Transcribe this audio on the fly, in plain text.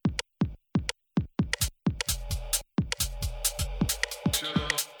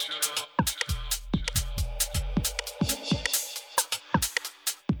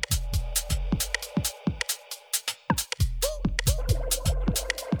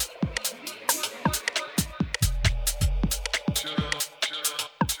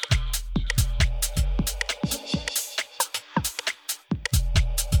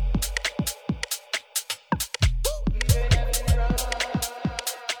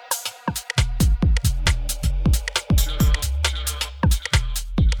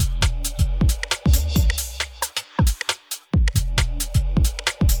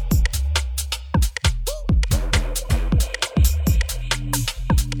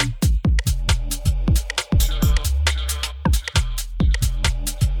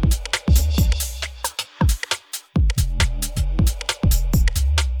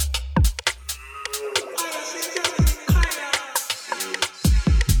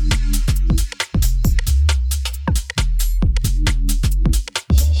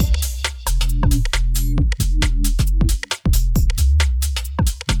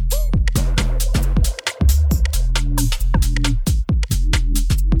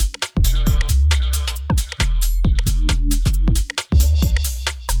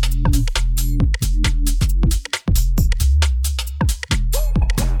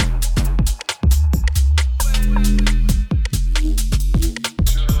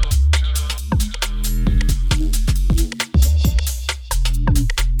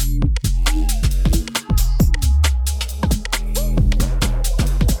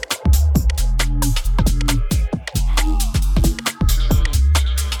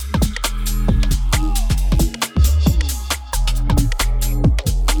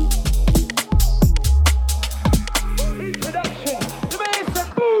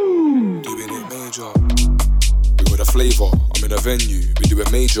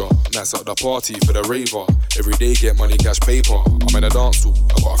major. Nights at the party for the raver. Every day get money, cash, paper. I'm in a dance hall,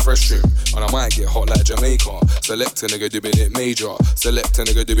 I got a fresh trim, and I might get hot like Jamaica. Select a nigga doing it major. Select a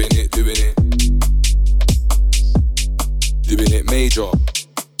nigga doing it. Doing it major.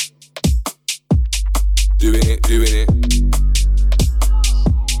 Doing it.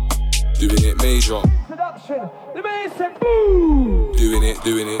 Doing it major. Production. The man said boom. Doing it.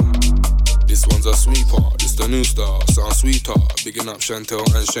 This one's a sweeper, this the new star, sound sweeter. Bigging up Chantel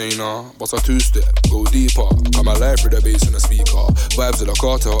and Shayna. Boss a two-step, go deeper. Come alive with the bass and the speaker. Vibes of the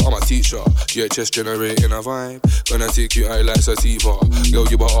cartel, I'm a teacher. GHS generating a vibe. Gonna take you high like Sativa. Girl,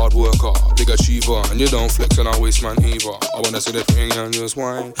 you a hard worker, big achiever. And you don't flex on a waste man either. I wanna see the thing and just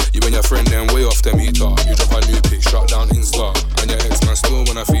wine. You and your friend then way off the meter. You drop a new pic, shut down Insta. And your ex-man still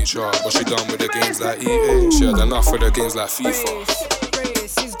wanna feature. But she done with the games like EA. She had enough for the games like FIFA.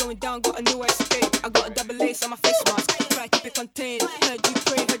 He's going down, got a new escape. I got a double lace on my face mask. Try to keep it contained. Heard you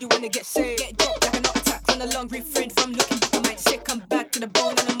pray, heard you wanna get saved. Get dropped like an attack on a long refrain from looking back. I might sick, come back to the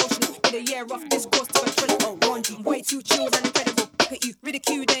bone and emotional. Get a year off this course to a treasure. Oh, one way too chills and incredible. Look at you,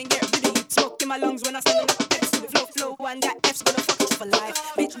 ridicule, then get rid of you. Smoke in my lungs when I stand on the pedestal. Flow, and that F's gonna fuck you for life.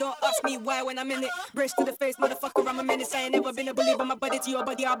 Bitch, don't ask me why when I'm in it. Brace to the face, motherfucker, I'm a menace. I ain't never been a bully, but my body to your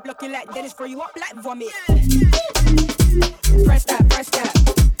body, I'll block you like Dennis, throw you up like vomit. Press that.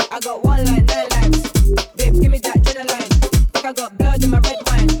 I got one line, 9 lives. Babe, give me that adrenaline. Think I got blood in my red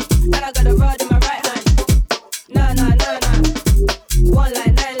wine, and I got a rod in my right hand. Nah. One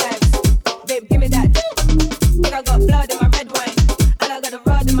line, 9 lives. Babe, give me that. Think I got blood in my red wine, and I got a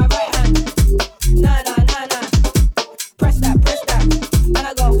rod in my right hand. Nah. Press that. And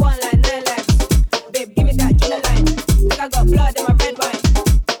I got one line, 9 lives. Babe, give me that adrenaline. Think I got blood in my red wine.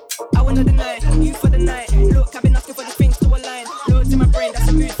 I wanna deny you for the night. Look, I've been asking for the things to align. Loads in my brain, that's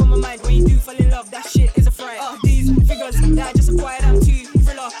a mood for my mind. When you do fall in love, that shit is a fright. These figures that I just acquired, I'm too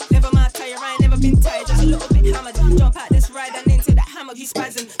thriller. Never my tire, I ain't never been tired. Just a little bit hammered. Jump out this ride and into that hammock, you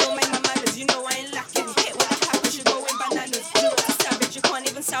spazzing. Don't mind my manners, you know I ain't lacking. Hit when I happen, should go in bananas. Zero to savage, you can't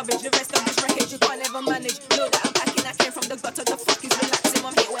even salvage. The rest of this wreckage, you can't ever manage. Know that I'm packing, I came from the gutter. The fuck is relaxing.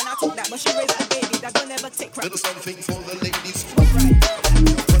 I'm hit when I talk that, but she raised the baby. That don't ever take crap. Little something for the ladies. Right.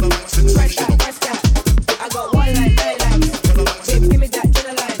 Sensational. Press that. I got one line, 9 lives. Babe, give me that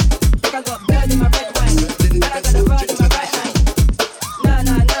adrenaline. Think I got blood in my red wine, and I got a rod in my right hand. Nah.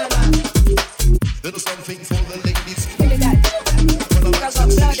 Little something for the ladies. Give me that. Think I got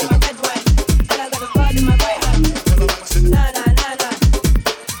blood in my red wine, and I got a rod in my right hand. Nah.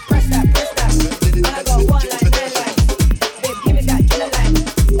 Press that. And I got one line, 9 lives. Babe, give me that adrenaline.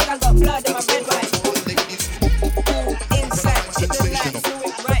 Think I got blood in my red wine. Inside, check the lights, do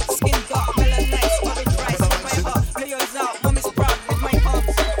it right. Skin dark, melon nice, orange rice on my heart. Players out, mom is proud with my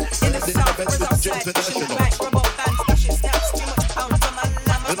arms. In the south, where's outside? Pushing back, rubber bands, dashing snaps. Too much pounds on my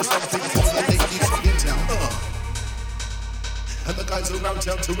lamb. Little something for the ladies in town. And the guys around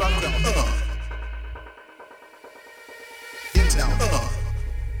town to rock down. In town.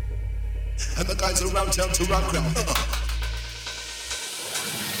 And the guys around town to rock down.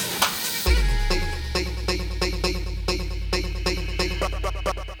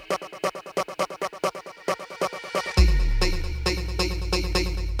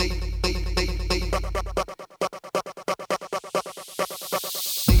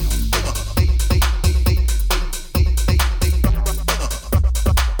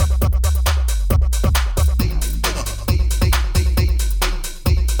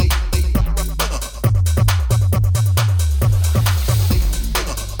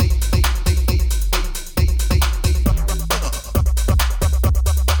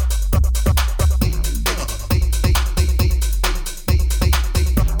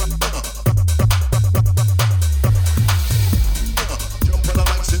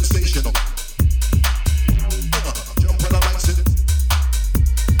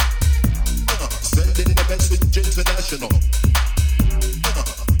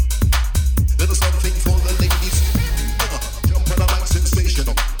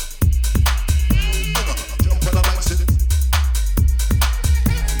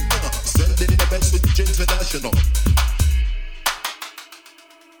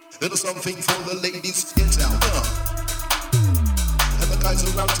 Little something for the ladies in town. And the guys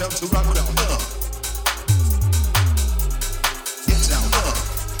around town to rock down. In town.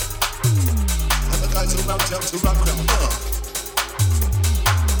 And the guys around town to rock down.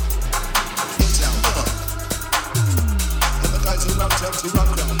 In town. And the guys around town to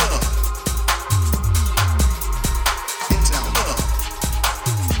rock down. In town.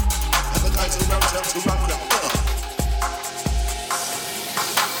 And the guys around town to rock down.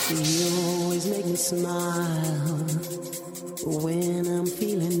 You always make me smile when I'm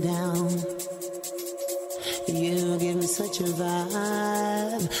feeling such a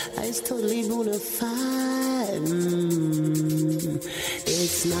vibe. It's totally bona fide.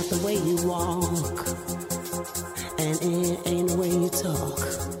 It's not the way you walk, and it ain't the way you talk.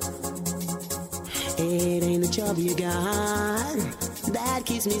 It ain't the job you got that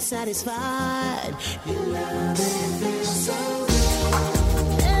keeps me satisfied. Your love, it feels so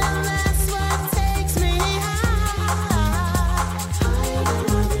good, and that's what takes me high. Higher than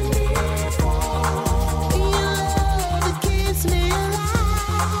I've been before. Your love, it keeps me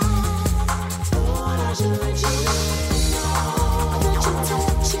alive. Lord, I should let you know that you're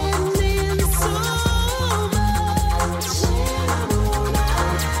touching me so much. When I'm all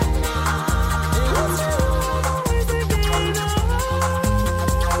right now, it's always a day now.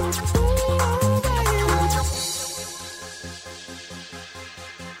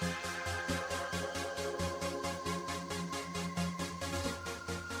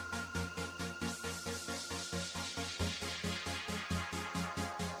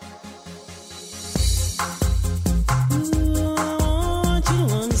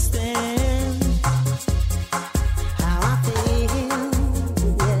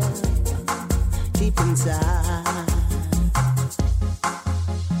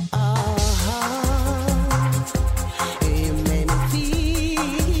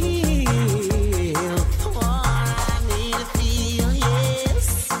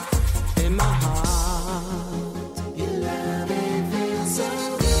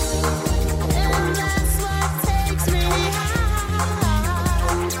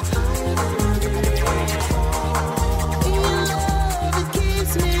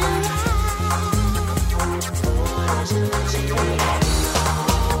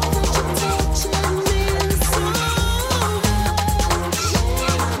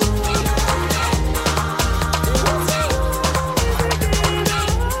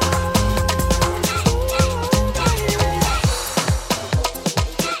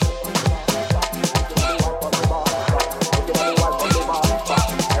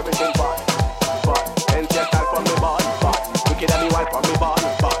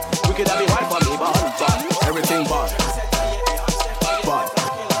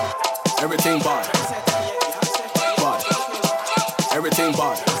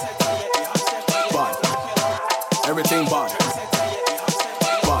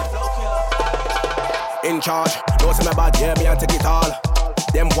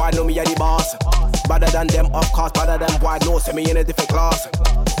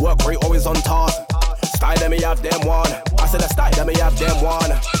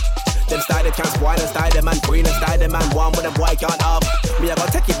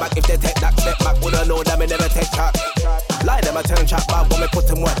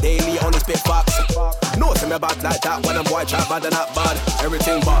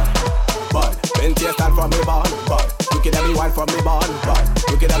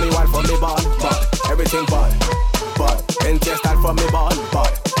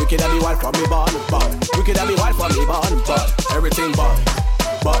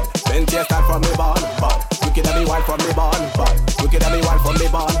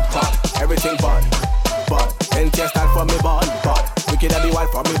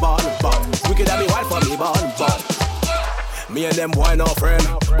 Me and them boy no friend.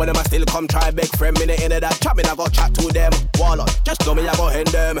 When them I still come try big friend. Me the end of that chat, me I go chat to them. Wall up, just know me I go hand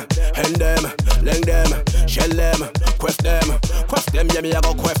them, leng them, shell them, quest them, yeah me I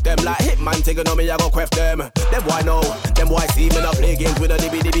go quest them. Like Hitman take know me I go quest them. Them boy know, them boy see me not play games with a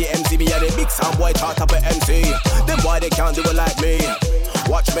DB MC. Me and the big sound boy chart up at MC. Them boy they can't do it like me.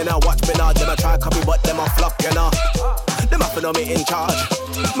 Watch me now, them I try copy but them a flop, you know. Them have to know me in charge.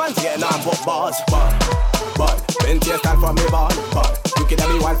 Man's getting on but bars, but plenty of style from me born, but you can have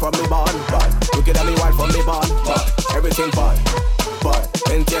me wild from me born, but you can have me wild from me born, but everything but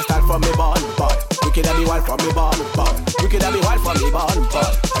plenty of style from me born, but you can have me wild from me born, but you can have me wild from me born,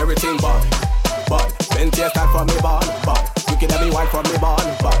 but everything but plenty of style from me born, but you can have me wild from me born,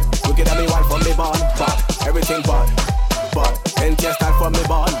 but you can have me wild from me born, but everything but plenty of style from me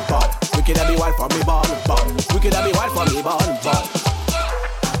born, but you can have me wild from me born, but you can have me wild from me born, but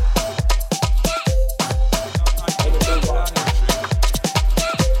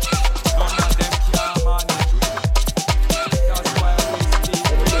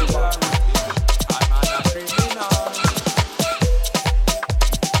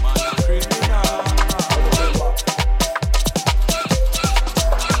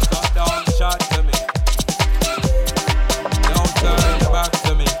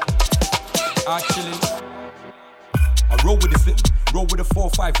Roll with the fit.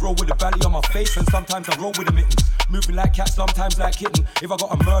 4-5, roll with the belly on my face, and sometimes I roll with the mittens. Moving like cat, sometimes like kitten. If I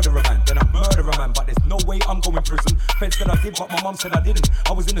got a murderer man, then I'm murderer man. But there's no way I'm going prison. Feds said I did, but my mum said I didn't.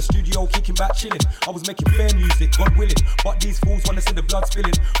 I was in the studio kicking back, chilling. I was making fair music, God willing. But these fools wanna see the blood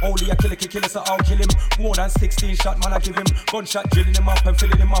spilling. Only a killer can kill us, so I'll kill him. More than 16 shot, man, I give him. Gunshot drilling him up and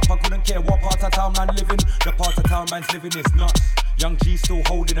filling him up. I couldn't care what part of town man living. The part of town man's living is nuts. Young G still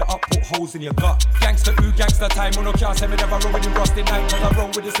holding it up, put holes in your gut. Gangster ooh, gangster time. When no can't say me never roll with the rusty night. Cause I roll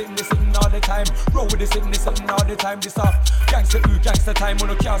with the sitting all the time. Roll with the sitting all the time. This up. Gangster ooh, gangster time. When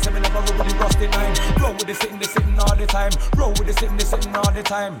no can't say me never roll with the rusty night. Roll with the sitting all the time. Roll with the sitting all the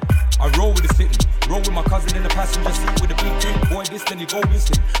time. I roll with the sitting. Roll with my cousin in the passenger seat with a big thing. Boy, this then you go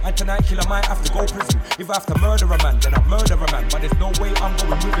missing. And tonight killer might have to go prison. If I have to murder a man, then I murder a man. But there's no way I'm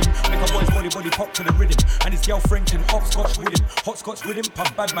going with him. Make a boy's body pop to the rhythm. And his girlfriend can hopscotch with him. Hotcotch with him,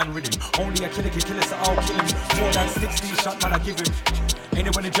 pump bad man with him. Only a killer can kill us, so I'll kill him. More than 16 shot, man, I give him.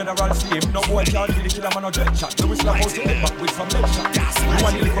 Anyone in general see him. No boy can't really kill him on a jet shot. The whistle goes to head back with some leg shot. You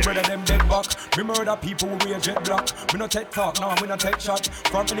want to live for brother them dead back. Me murder people who wear jet black. Me no take talk, no, me no take shot.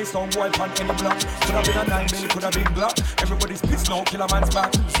 From any stone boy pan any block. Could have been a 9 mil, could have been black. Everybody's pissed now, killer man's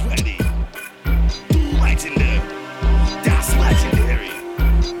back. Ready? Right in there. That's legendary.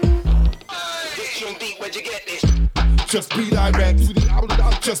 This tune deep, where'd you get this? Just be direct.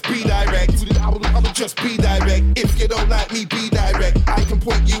 Just be direct. Just be direct. If you don't like me, be direct. I can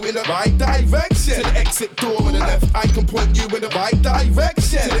point you in the right direction. To the exit door on the left. I can point you in the right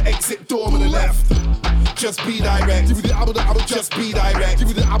direction. To the exit door on the left. Just be direct. Just be direct.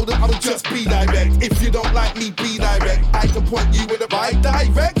 Just be direct. If you don't like me, be direct. I can point you in the right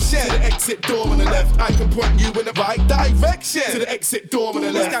direction. To the exit door on the left. I can point you in the right direction. To the exit door on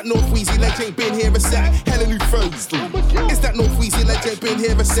the left. It's that North Wheezy ledge ain't been here a sec. Hella new phones. It's that North Wheezy ledge ain't been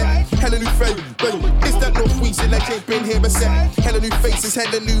here a sec. Hella new phones. It's that North Wheezy ledge ain't been here a sec. Hella new faces,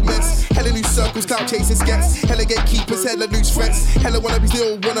 hella new mess. Hella new circles, cloud chasing skets. Hella gatekeepers, hella loose threats. Hella wanna be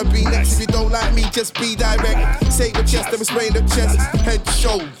still, wanna be next. If you don't like me, just be direct. Say with chest, never spray the chest. Head,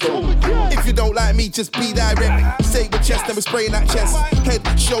 shoulder. If you don't like me, just be direct. Say with chest, never spray that chest. Head,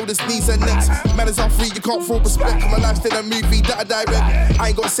 shoulders, knees and necks. Manners are free, you can't throw respect. My life's in a movie that I direct. I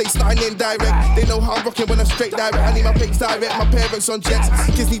ain't gotta say starting in direct. They know how I'm rocking when I'm straight direct. I need my pics direct, my parents on jets.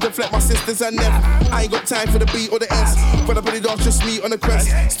 Kids need to flex my sisters and them. I ain't got time for the B or the S. When I put it off, just me on the crest.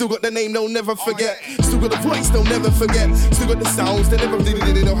 Still got the name, they'll never forget. Still got the voice, they'll never forget. Still got the sounds, they never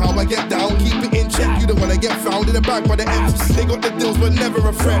really know how I get down. Keep it in check, you don't wanna get found in the bag by the F's. They got the deals, but never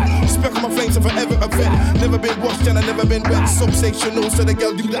a threat. Speck on my flames if I ever a vet. Never been washed and I never been wet. Sensational, so the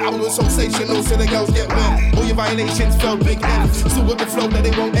girl do the album. Sensational, so the girls get wet. All your violations felt big F. Still got the flow that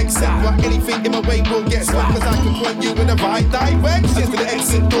they won't accept. But anything in my way will get swept. Cause I can point you in the right direction. To the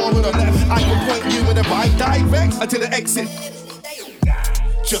exit door on the left. I can point you in the right direction. To the exit.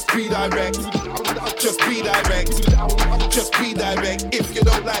 Just be direct. Just be direct. Just be direct. If you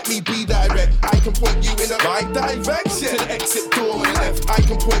don't like me, be direct. I can point you in the right direction. To the exit door on the left. I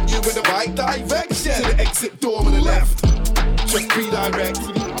can point you in the right direction. To the exit door on the left. Just be direct.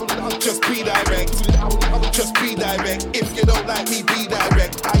 Just be direct. Just be direct. If you don't like me, be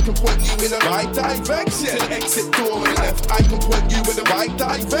direct. I can point you in the right direction. To the exit door on the left. I can point you in the right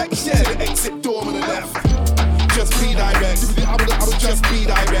direction. To the exit door on the left. Just be direct. Just be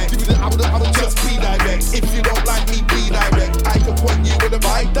direct. Just be direct. If you don't like me, be direct. I can point you in the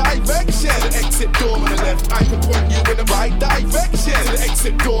right direction. To the exit door on the left. I can point you in the right direction. To the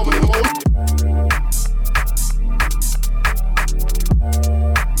exit door on the left.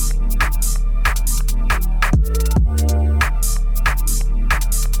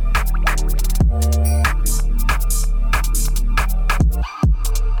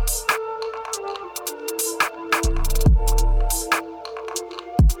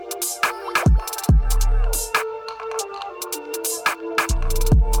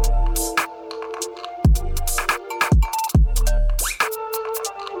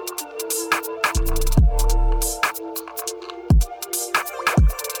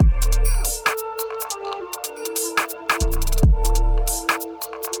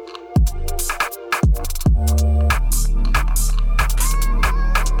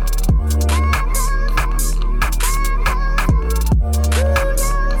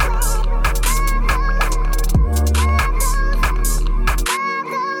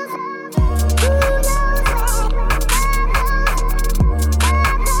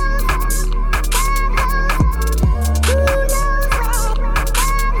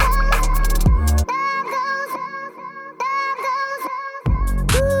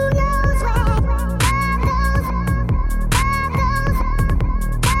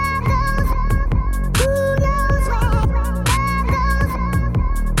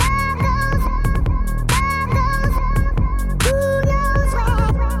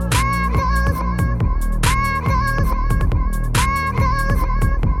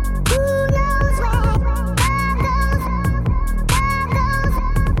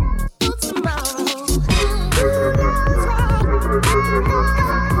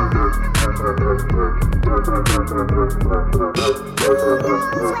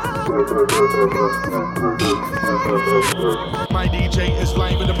 My DJ is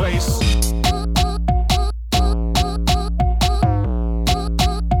live in the place.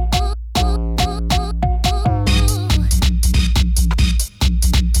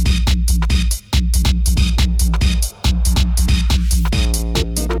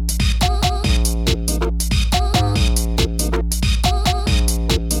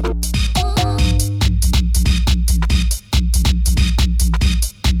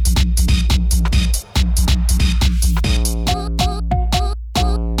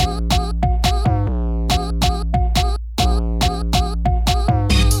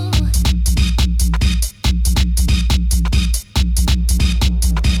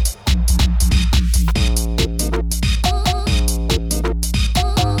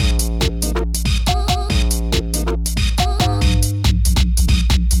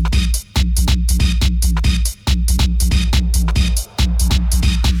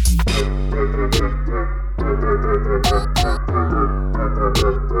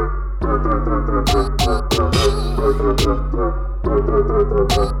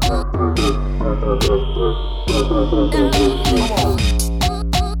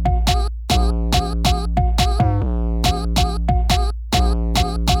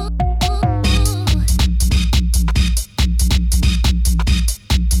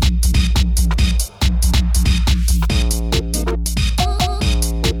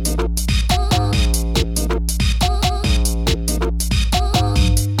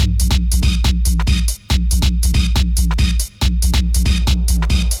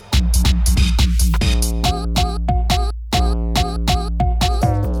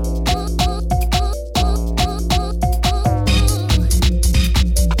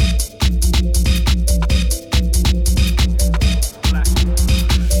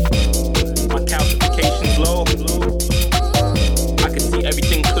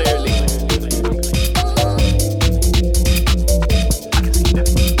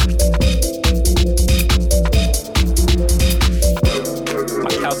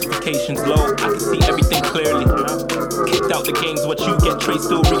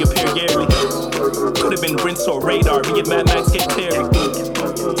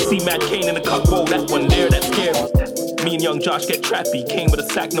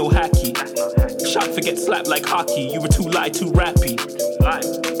 No hacky. Shot forget slap like hockey. You were too light, too rappy.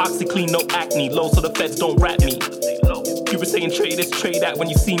 OxyClean, no acne. Low so the feds don't rap me. You were saying trade this, trade that. When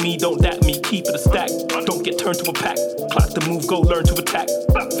you see me, don't dap me. Keep it a stack. Don't get turned to a pack. Clock the move, go learn to attack.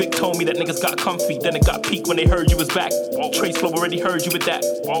 Vic told me that niggas got comfy. Then it got peak when they heard you was back. Trace flow already heard you with that.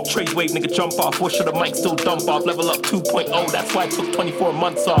 Trace wave, nigga jump off. What should the mic still dump off? Level up 2.0. That's why I took 24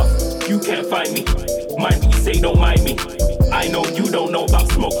 months off. You can't find me. Mind what you say, don't mind me. I know you don't know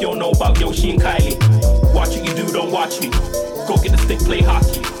about smoke, you don't know about Yoshi and Kylie. Watch what you do, don't watch me. Go get the stick, play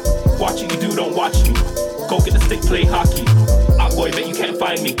hockey. Watch what you do, don't watch me. Go get the stick, play hockey. Boy, bet you can't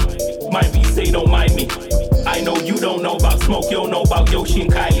find me. Mind what you say, don't mind me. I know you don't know about smoke, you don't know about Yoshi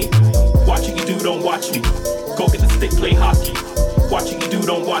and Kylie. Watch what you do, don't watch me. Go get the stick, play hockey. Watch what you do,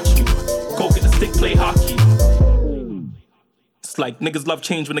 don't watch me. Go get the stick, play hockey. It's like niggas love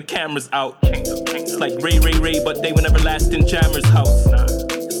change when the camera's out. It's like Ray, but they will never last in Jammer's house.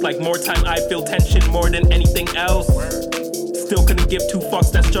 It's like more time I feel tension more than anything else. Still couldn't give two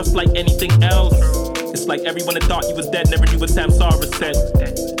fucks, that's just like anything else. It's like everyone that thought you was dead never knew what Samsara said.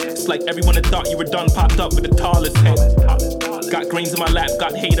 It's like everyone that thought you were done popped up with the tallest head. Got grains in my lap,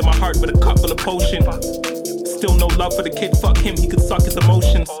 got hate in my heart with a cup full of potion. Still no love for the kid, fuck him, he could suck his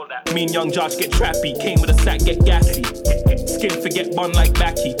emotions. Me and young Josh get trappy, came with a sack, get gassy. Skin forget bun like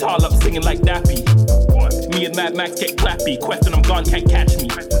Backy, tall up singing like Dappy. Me and Mad Max get clappy, question I'm gone, can't catch me.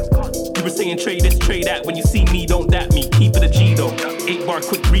 You were saying trade this, trade that, when you see me, don't dap me. Keep it a G though, 8-bar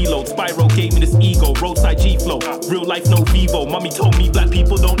quick reload. Spyro gave me this ego, roadside G-flow. Real life no Vivo, mommy told me black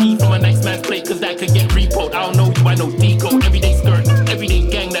people don't eat from a nice man's plate, cause that could get repoed. I don't know you, I know Deco. Everyday skirt, everyday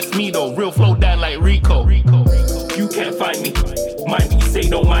gang, that's me though. Real flow down like Rico. You can't find me, mind what you say,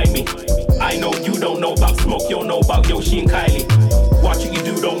 don't mind me. I know you don't know about smoke, you don't know about Yoshi and Kylie. Watch what you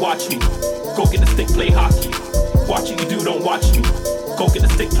do, don't watch me. Go get the stick, play hockey. Watch what you do, don't watch me. Go get the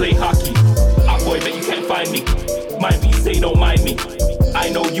stick, play hockey. Boy, bet you can't find me. Mind what you say, don't mind me. I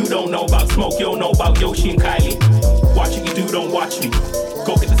know you don't know about smoke, you don't know about Yoshi and Kylie. Watch what you do, don't watch me.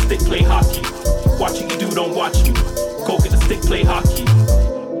 Go get the stick, play hockey. Watch what you do, don't watch me. Go get the stick, play hockey.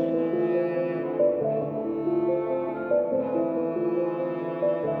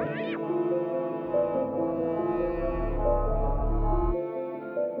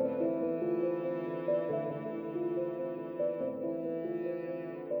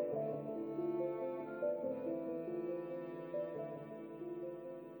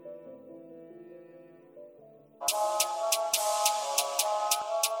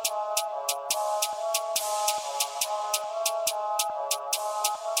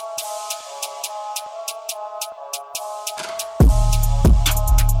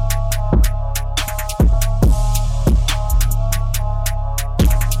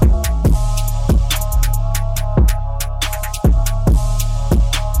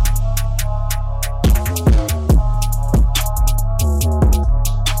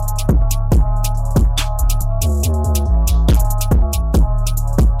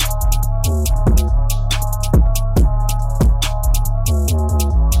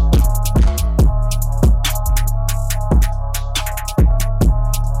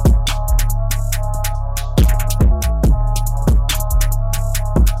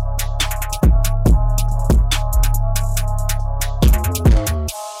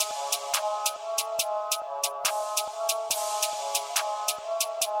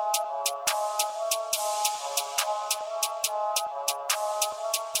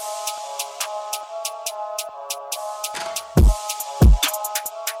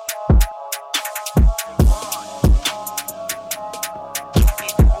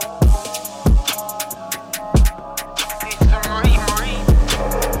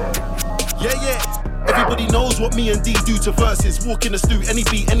 what me and D do to verses. Walk in the stew, any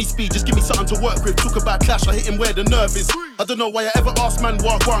beat, any speed, just give me something to work with. Talk about clash, I hit him where the nerve is. I don't know why I ever ask man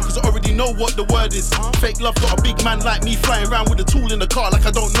what one, cause I already know what the word is. Fake love got a big man like me flying around with a tool in the car like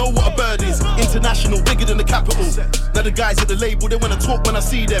I don't know what a bird is. International, bigger than the capital. Now the guys at the label, they wanna talk when I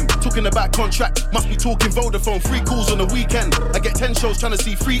see them. Talking about contract, must be talking Vodafone. 3 calls on the weekend. I get 10 shows trying to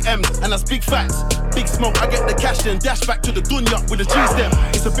see 3 M's, and that's big facts. Big smoke, I get the cash then dash back to the dunya with the G-step.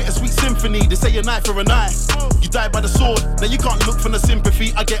 It's a bittersweet symphony, they say an eye for an eye. You die by the sword, now you can't look for the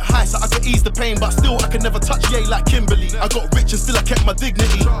sympathy. I get high so I can ease the pain, but still I can never touch yay like Kimberly. I got rich and still I kept my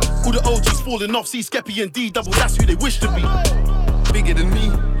dignity. All the OGs falling off, see Skeppy and D double, that's who they wish to be. Bigger than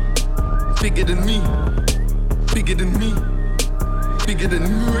me, bigger than me, bigger than me, bigger than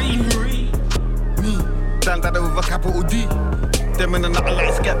me. Me, stand that over capital D. Them and another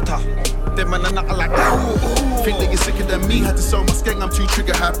like Skepta. Them and another like Think that you're sicker than me, had to sell my skeng, I'm too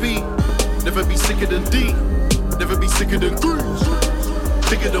trigger happy. Never be sicker than D, never be sicker than Goose.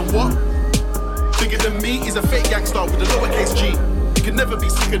 Bigger than what? Bigger than me is a fake gangster with a lowercase G. You can never be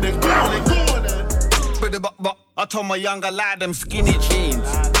sicker than go on then. But I told my younger lad them skinny jeans.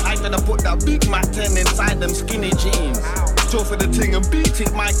 I gonna put that Big Mac 10 inside them skinny jeans. Go for the thing and beat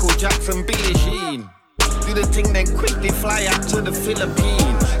it, Michael Jackson, Billie Jean. Do the thing then quickly fly out to the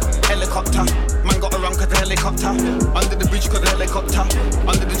Philippines. Helicopter, man got around cause the helicopter. Under the bridge cause the helicopter.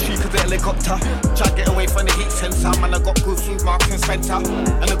 Under the tree cause the helicopter. Try to get away from the heat sensor. Man I got good food, Marks and Spencer.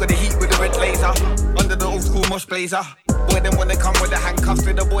 And I got the heat with the red laser. Under the old school mush blazer. Boy them when they come with the handcuffs.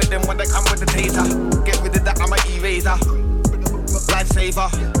 With the boy them when they come with the taser. Get rid of that, I'm an eraser. Lifesaver,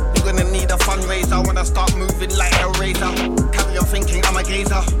 you're gonna need a fundraiser. When I start moving like a razor. Carry on thinking I'm a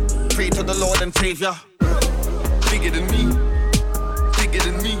gazer. Pray to the Lord and Savior. Bigger than me, bigger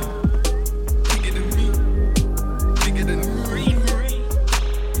than me.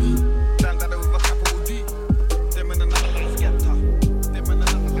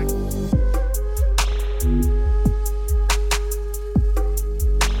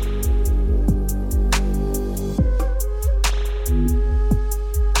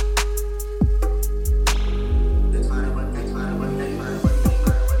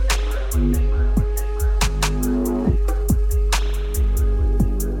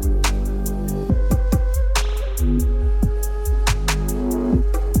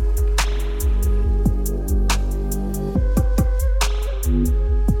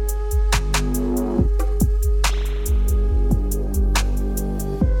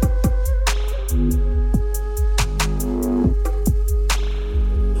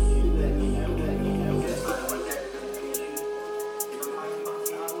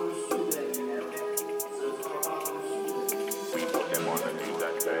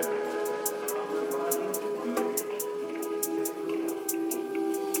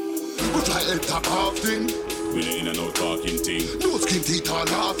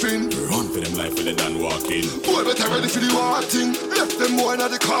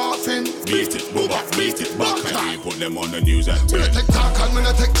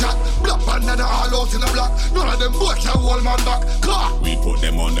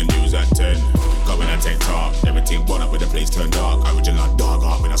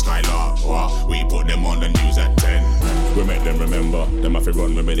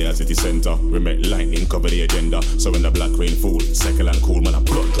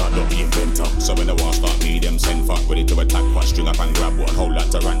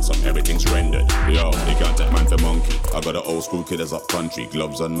 Killers up country,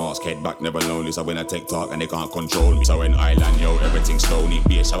 gloves and mask, head back, never lonely. So when I take talk and they can't control me. So when island, yo, everything's stony.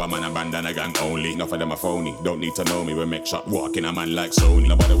 Be a shower man and bandana gang only. Enough of them are phony, don't need to know me. We make shot walking a man like Sony.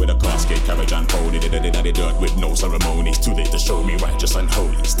 Nobody with a casket, carriage and pony. They did the dirt with no ceremony. Too late to show me righteous and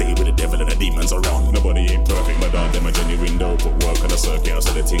holy. Stay with the devil and the demons around. Nobody ain't perfect, my dog, them a genuine window. Put work on the circuit,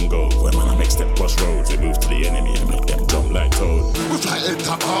 so the thing go. When man I make step cross roads, we move to the enemy and make them jump like toad. We fly at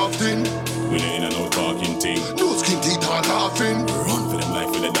top often. We ain't no talking thing. No skin teeth are laughing. Run for them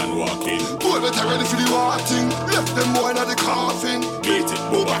life with the done walking. Boy, better ready for the walking. Left them more in the coffin. Beat it,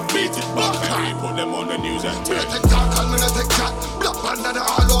 move back, beat it back. And we put them on the news at 10. We take talk and we take chat. Black bandana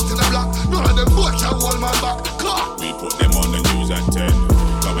all out in the black. None of them boys can hold my back. We put them on the news at 10.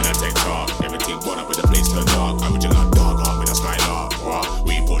 Come in and take talk. Everything burn up with the place to dark. Original dog up with a skylark.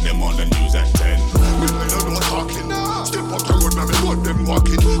 We put them on the news at 10. Me no talking. Step out the road, man, me road them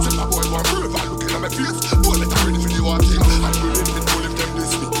walking. Say my boy want brave and looking at my face. Boy, let her ready for the walking. And we live in full if them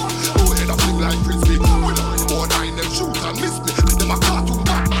this me. Boy, head up sing like frisbee. We don't really more nine them shoot and miss me. Them a cartoon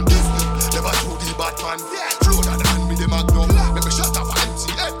Batman this me. Them a 2D Batman. Yeah, true that hand me the magnum. Let me shut off a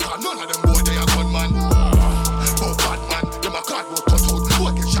MC head. Cause none of them boy they a gunman. Oh Batman, them a cardboard cut out.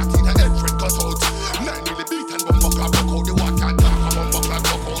 Boy get shot in the head friend cut out. 9 mm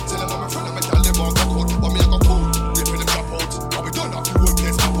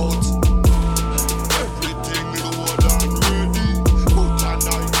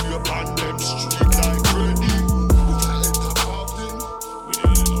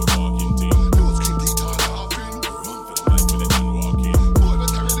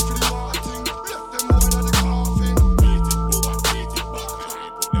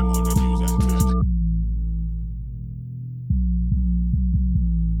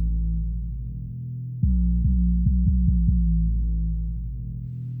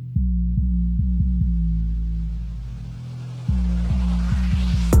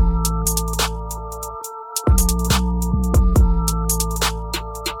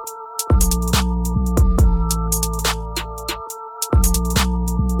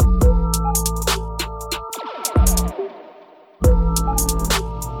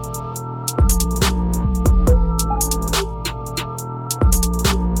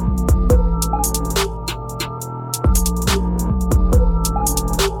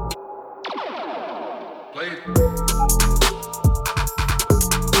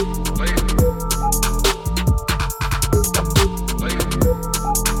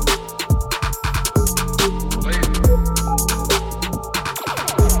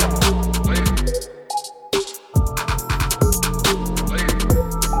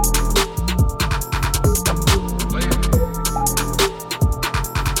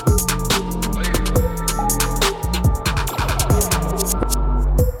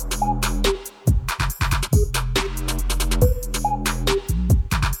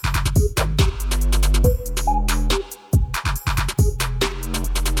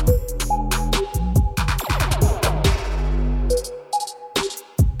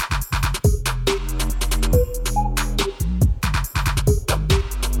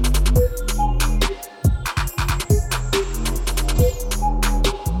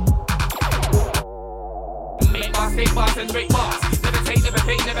and break bars. Never take, never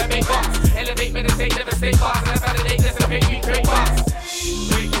fake, never make bars. Elevate, meditate, never stay bars. Never validate, never fake, you create bars.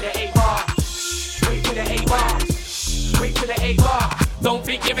 Wait for the 8 bar. Wait for the 8 bar. Wait for the 8 bar. Don't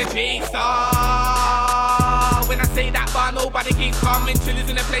think you're a G-star. When I say that bar, nobody keeps calm. Chillers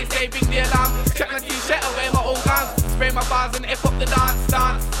in the place, they bring the alarm. Check my t-shirt, away my old guns. Spray my bars and F up the dance.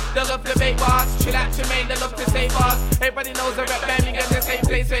 They love to make bars, chill out Jermaine, they love to say bars. Everybody knows I rep Birmingham, the same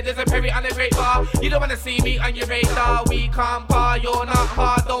place where there's a Perry and a great bar. You don't wanna see me on your radar, we can't par, you're not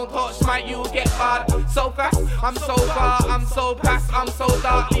hard. Don't touch my, you get barred. So fast, I'm so far, I'm so past, I'm so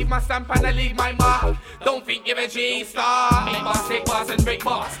dark. Leave my stamp and I leave my mark. Don't think you're a G-star. Make bars, take bars and break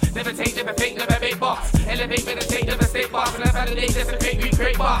bars. Never take, never fake, never make bars. Elevate, meditate, never stay bars. And I validate, there's a fake, we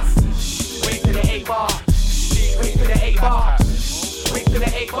create bars. Wait for the 8 bar. Wait for the 8 bar. Wait for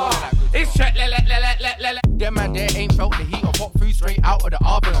the 8 bar. It's check, Them man there ain't felt the heat of hot food straight out of the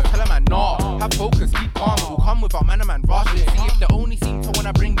oven. Tell a man, nah, have focus, keep calm. We'll come with our man and man rush it. See if they only seem to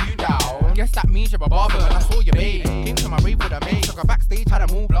wanna bring you down. Guess that means you're a barber. And I saw your babe, came to my rave with a mate. Took her backstage, had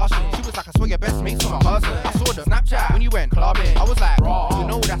them all blushing. She was like, I saw your best mates from my cousin. I saw the Snapchat when you went clubbing. I was like, raw, you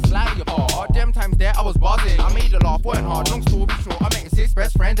know that's like your part. Them times there I was buzzing. I made a laugh, weren't hard. Long story short, I met your sis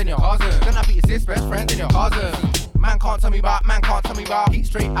best friend and your cousin. Then I beat your sis best friend and your cousin. Man can't tell me about, man can't tell me about. Heat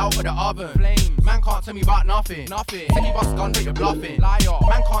straight out of the oven. Flames. Man can't tell me about nothing. Nothing. Say you bust gun but you're bluffing. Liar.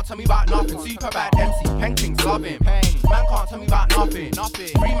 Man can't tell me about nothing. Super bad MC. Paintings loving. Pain. Man can't tell me about nothing. Nothing.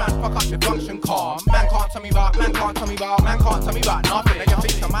 Free man fuck up your function car. Man can't tell me about. Man can't tell me about. Man can't tell me about nothing. Now you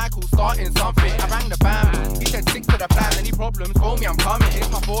think to Michael starting something. I rang the band. He said stick to the plan. Any problems? Phone me, I'm coming.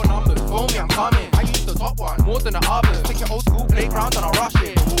 Here's my 4 numbers. Phone me, I'm coming. I use the top one more than the others. Take your old school playground and I'll rush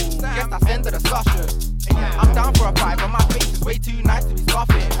it. Guess that's the end of the discussion. I'm down for a 5, but my face is way too nice to be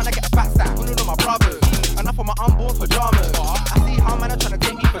scoffing. Tryna get a fat stack, full of my brothers. Enough of my unborn pajamas. I see how man are tryna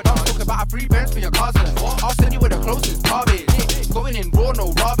take me for dumb. Talk about a free bench for your cousin. I'll send you where the closest pub is. Going in raw,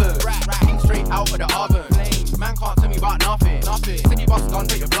 no rubbers. King straight out of the oven. Man can't tell me about nothing. Said you bust gun,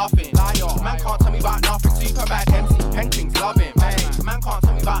 but you're bluffing. Man can't tell me about nothing. Super bad MC, paintings loving. Man can't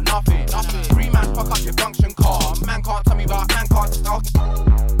tell me about nothing. Free man fuck up your function car. Man can't tell me about. Man can't stop.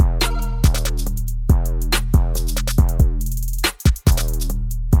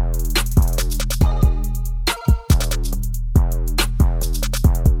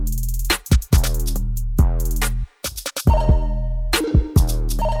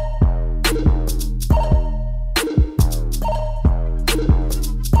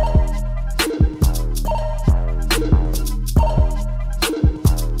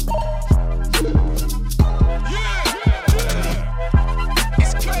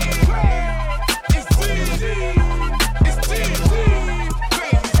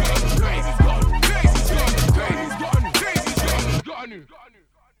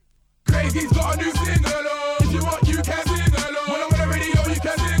 Crazy's got a new single. If you want, you can sing along. When I'm on the radio, you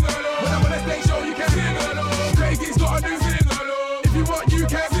can sing along. When I'm on the stage show, you can sing along. Crazy's got a new single. If you want, you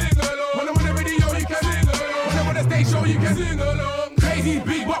can sing along. When I'm on the radio, you can sing along. When I'm on the stage show, you can sing along. Crazy's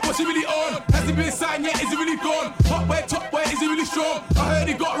big, but what's he really on? Has he been signed yet? Is he really gone? Hot way, top way, is he really strong? I heard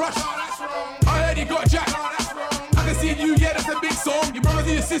he got rushed. I heard he got jacked. I can see you, yeah, that's a big song. Your brothers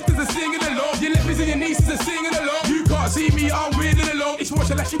and your sisters are singing along. Your nephews and your nieces are singing along. You can't see me, I'm wheeling along. Each watch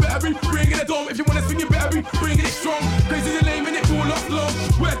a lash, you better be bringing it on. If you wanna swing, you better be bringing it strong. Crazy the name and it all off long.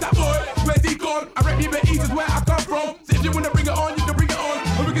 Where's that boy? Where's he gone? I rap you, but East is where I come from. So if you wanna bring it on, you can bring it on.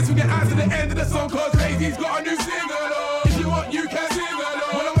 Or we can swing it out to the end of the song. Cause Crazy's got a new single. If you want, you can sing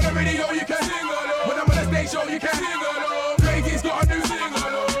along. When I'm on the radio, you can sing along. When I'm on the stage show, you can sing along. Crazy's got a new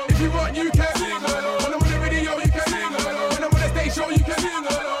single. If you want, you can sing along. When I'm on the radio, you can sing along. When I'm on the stage show, you can sing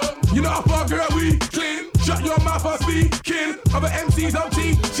along. You know how far, girl, we clean. Shut your mouth, I'm speaking. Other MCs, I'm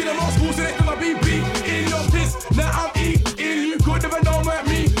teaching them all schools, so they think I be beating your piss. Now I'm eating. You could never know about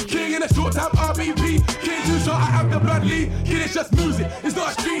me. King in a short time, RBP. King too short, I have the bloodly. King, it's just music, it's not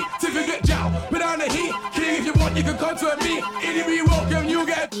a street. Till you get jow, put down the heat. King, if you want, you can come to me. Any be welcome, you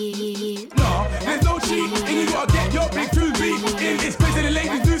get. No, there's no cheat. And you gotta get your big tune beat. In this place, the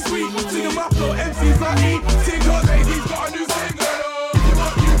ladies do sweet. Sing them up, flow, MCs not eat. Sing cause Crazy's got a new single. If you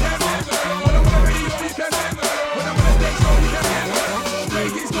want, you can sing. When I'm on the radio, you can sing. When I'm on the stage show, you can sing.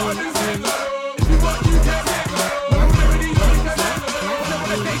 Crazy's got a new single. If you want, you can sing. When I'm on the radio, you can sing. When I'm on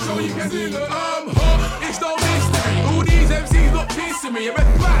the stage show, you can sing. I'm hot, it's no mystery. All these MCs look pissed to me. I'm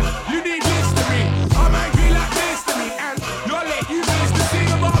bad, you need history. I'm angry like this to me. And you're late, you missed the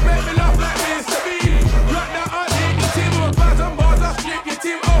sing about make me laugh like this to me. Right now, I hate your team. With bars and bars, I strip your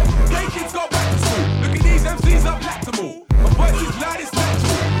team. Oh, they kids go back to school. Look at these MCs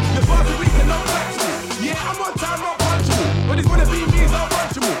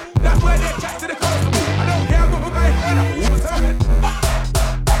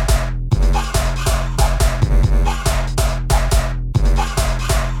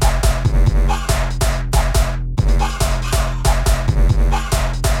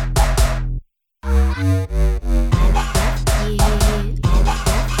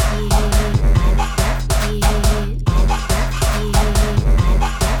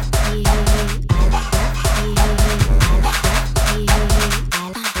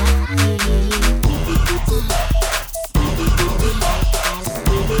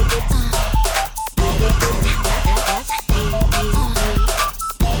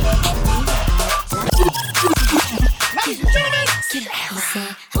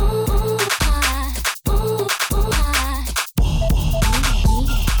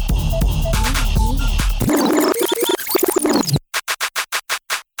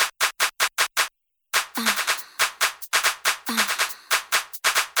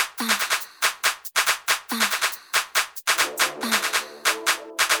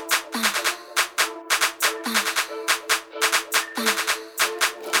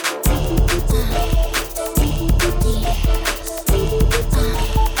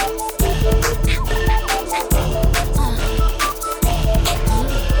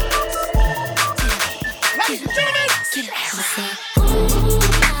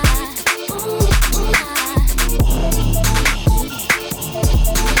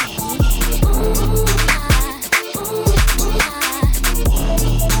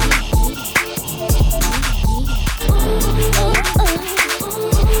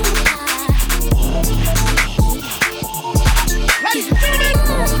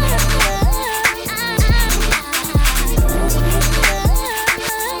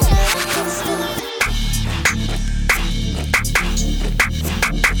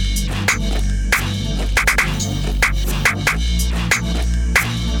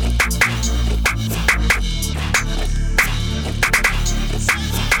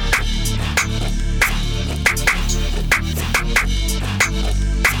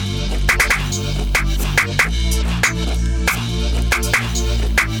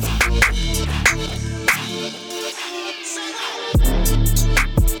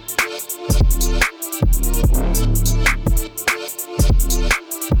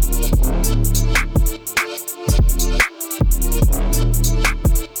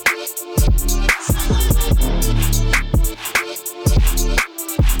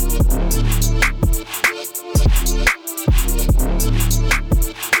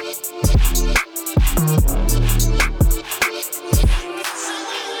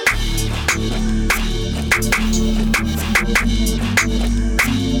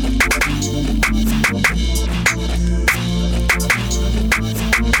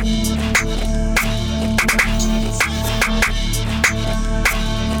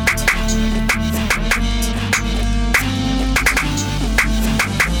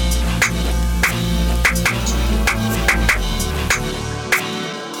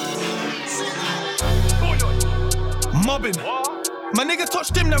mobbing. My nigga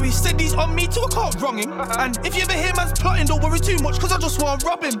touched him, now he said he's on me too, I can't wrong him. And if you ever hear man's plotting, don't worry too much, cause I just want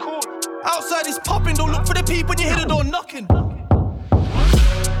rob him. Outside he's popping, don't look for the people when you hear the door knocking.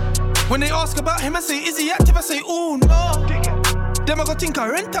 When they ask about him, I say, is he active? I say, ooh, no. Them I got think I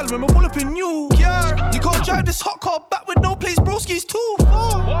rental when I pull up in you. Yeah, you can't drive this hot car back with no place, broski's too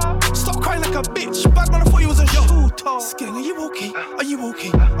far. Stop crying like a bitch, bad man, I thought you was a shooter. Skeng, are you okay? Are you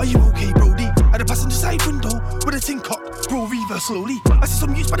okay? Are you okay, Brody? At the passenger side window, with a tin cocked, bro, reverse slowly. I see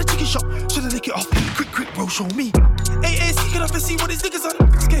some use by the chicken shop, should I lick it off? Quick, bro, show me. AA, stick it up and see what his niggas on.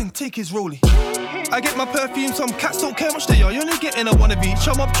 Skeng, take his rollie. I get my perfume, some cats don't care much they are, you're only getting a one of each.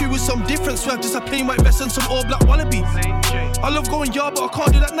 I'm up to with some different swag, just a plain white vest and some all black wallabies. I love going yard, but I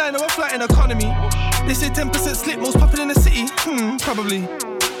can't do that 9-hour flight in economy. They say 10% slip, most poppin' in the city. Probably.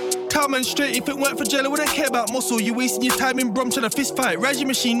 Tell man straight, if it weren't for jail, I wouldn't care about muscle. You wasting your time in Brum trying to fist fight. Rise your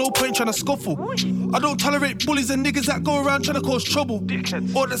machine, no point trying to scuffle. I don't tolerate bullies and niggas that go around trying to cause trouble.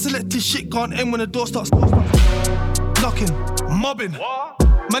 All that selective shit can't end when the door starts knocking, mobbing.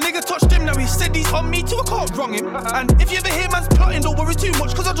 My nigga touched him, now he said he's on me too, I can't wrong him. And if you ever hear man's plotting, don't worry too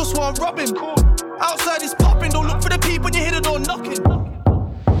much, cause I just want rob him. Outside he's popping, don't look for the people when you hear the door knocking.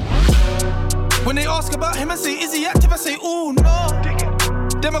 When they ask about him, I say, is he active? I say, ooh, no.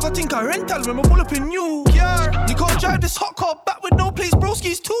 Them I got think I rental when I pull up in you. Yeah, you can't drive this hot car back with no place,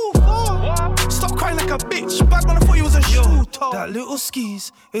 broski's too far. Stop crying like a bitch, bad man, I thought you was a shooter. That little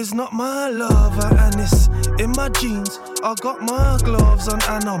skis is not my lover, and it's in my jeans. I got my gloves on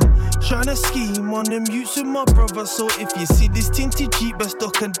and I'm tryna scheme on them youths with my brother. So if you see this tinted Jeep, best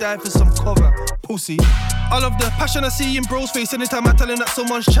duck and die for some cover. Pussy. I love the passion I see in bro's face anytime I tell him that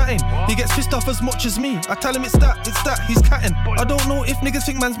someone's chatting. He gets pissed off as much as me. I tell him it's that, he's catting. I don't know if niggas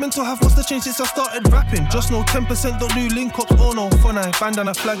think man's mental health must have changed since I started rapping. Just know 10% don't do link-ups or no fun, I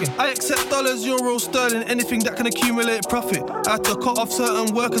bandana flagging. I accept dollars, euros, sterling, anything that can accumulate profit. I had to cut off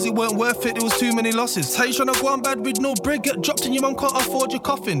certain work cause it weren't worth it, there was too many losses. How you tryna go on bad with no bread, get dropped and your man can't afford your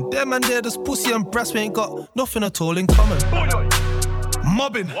coffin. Them man there, just pussy and brass, we ain't got nothing at all in common.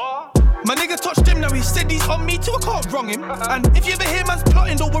 Mobbing. My nigga touched him, now he said he's on me too, I can't wrong him. And if you ever hear man's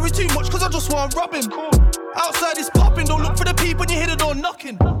plotting, don't worry too much, cause I just want rob him. Outside he's popping, don't look for the people when you hear the door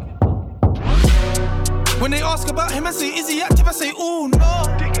knocking. When they ask about him, I say, is he active? I say, ooh, no.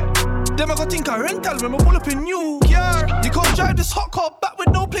 Them I got think I rental when I pull up in New York. You can't drive this hot car back with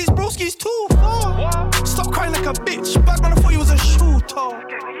no place, broski's too far. Stop crying like a bitch, back when I thought you was a shooter. Are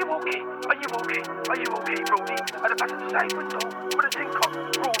you okay? Are you okay? Are you okay, Brody? At the passenger side window, with a tin cup,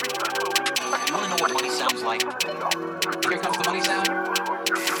 Rory. You wanna know what money sounds like? Here comes the money sound.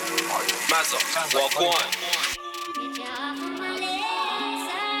 Mazza, walk on.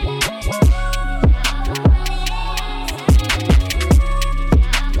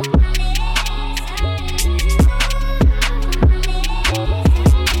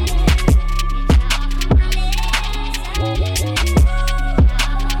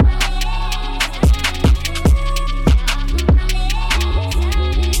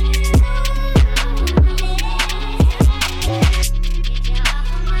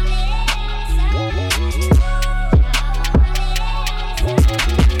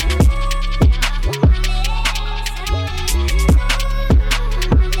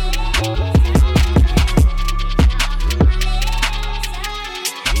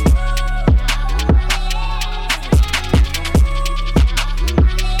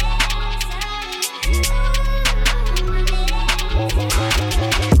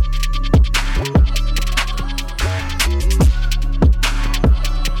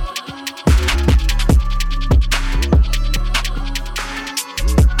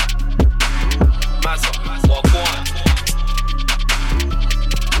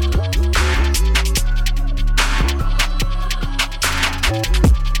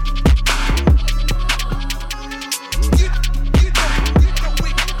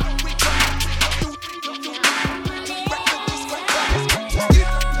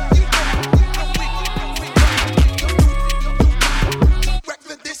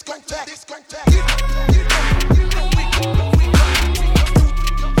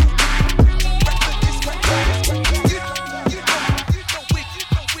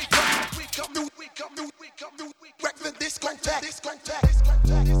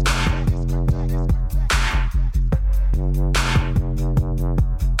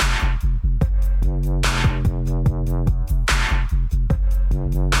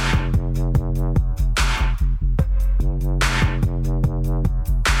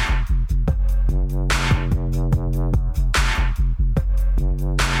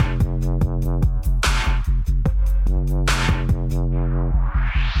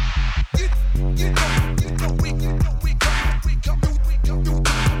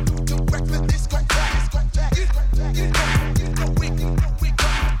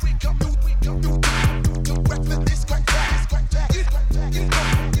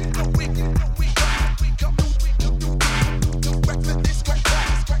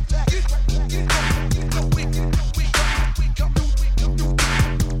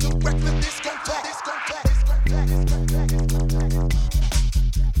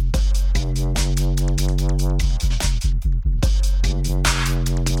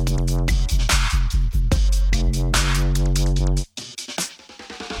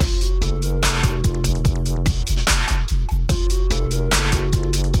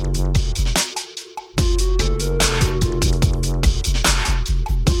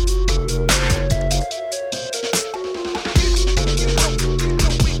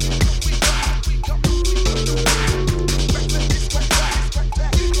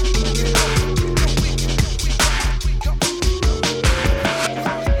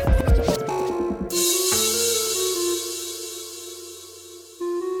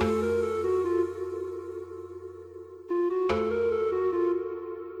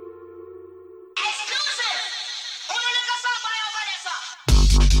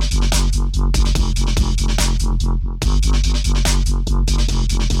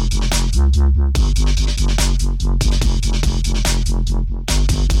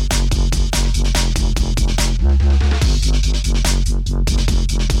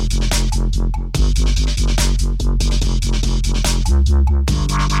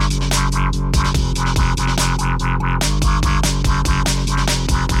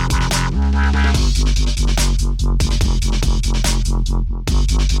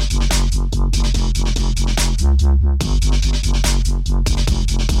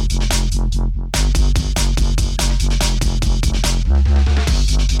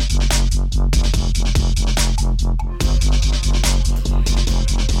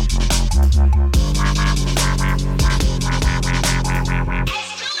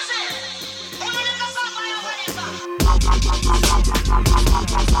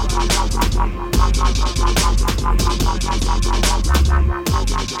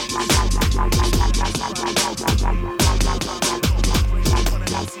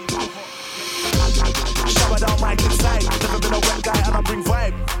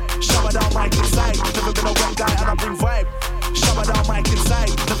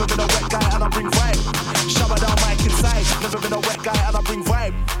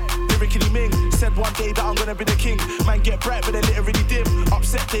 tryna be the king. Man get bright but they lit already dim.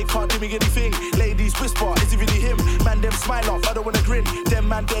 Upset they can't do me anything. Ladies whisper, is it really him? Man them smile off, I don't wanna grin. Them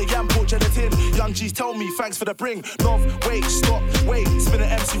man they yam put gelatin. Young G's tell me thanks for the bring. Nov, wait, stop, wait. Spin an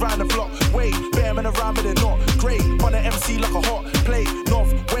MC round the block. Wait, bear man around but they're not great. Run an MC like a hot plate.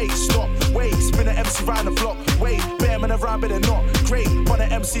 Nov, wait, stop, wait. Spin an MC round the block. Wait, bear man around but they're not great. Run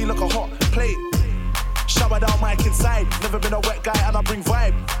an MC like a hot plate. Shower down mic inside. Never been a wet guy and I bring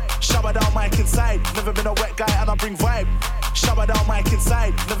vibe. Shower down mic inside. Never been a wet guy and I bring vibe. Shower down mic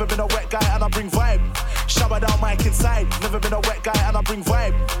inside. Never been a wet guy and I bring vibe. Shower down mic inside. Never been a wet guy and I bring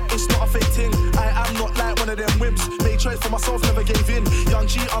vibe. It's not a fake thing. I am not like one of them wimps. Made choice for myself, never gave in. Young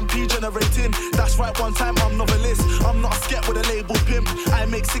G, I'm P-generating. That's right, one time I'm novelist. I'm not a sket with a label pimp. I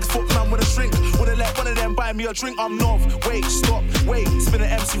make 6 foot man with a shrink. Wouldn't let one of them buy me a drink. I'm Nov. Wait, stop, wait. Spin an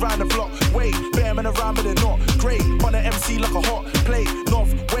MC round the block. Wait, bear man around but they're not great. Run an MC like a hot plate. Nov,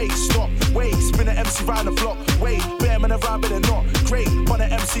 wait, stop, wait. Spin an MC round the block. Wait, bear man around but they're not great. Run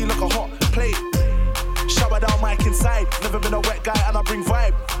an MC like a hot plate. Shower down mic inside. Never been a wet guy and I bring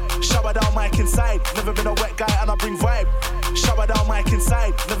vibe. Shower down mic inside. Never been a wet guy and I bring vibe. Shower down mic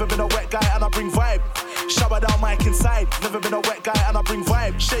inside. Never been a wet guy and I bring vibe. Shower down mic inside. Never been a wet guy and I bring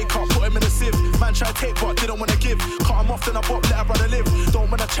vibe. Shake up, put him in a sieve. Man try take but didn't wanna give. Cut him off then I bop, let a brother live. Don't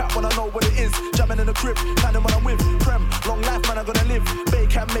wanna chat when I know what it is. Jamming in the crib, planning when I'm with. Prem, long life man I'm gonna live.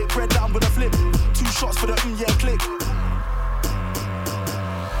 Bake and make bread that I'm gonna flip. 2 shots for the yeah click.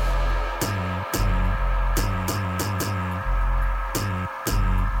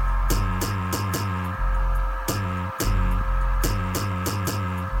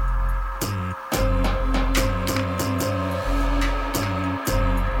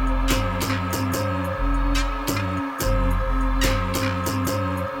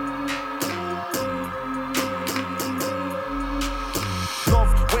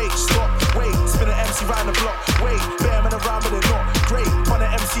 Round the block, wait, bear man around but they're not great. Run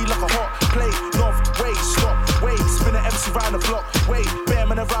an MC like a hot plate. Nov, wait, stop, wait. Spin an MC round the block, wait, bear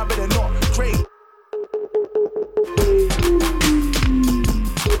man around but they're not great.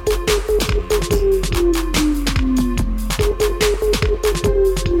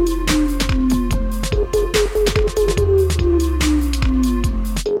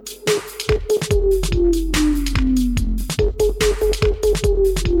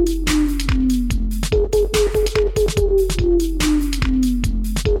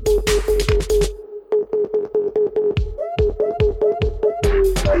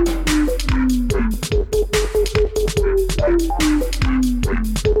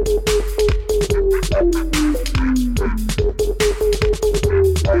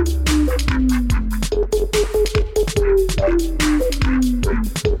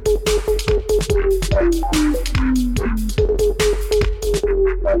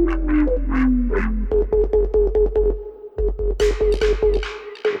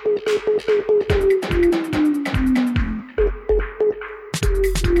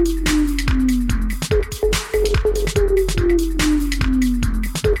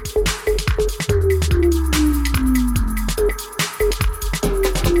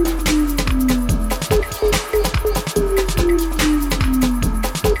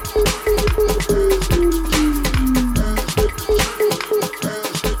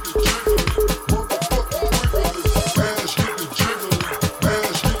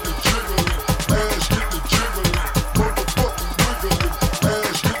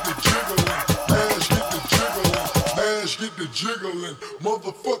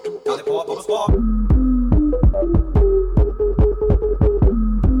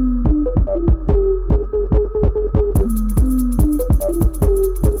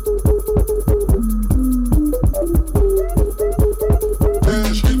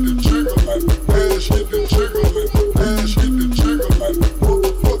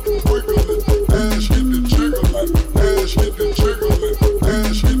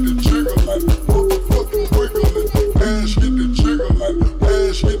 Ass get the jiggling,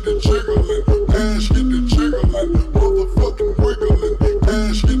 ass get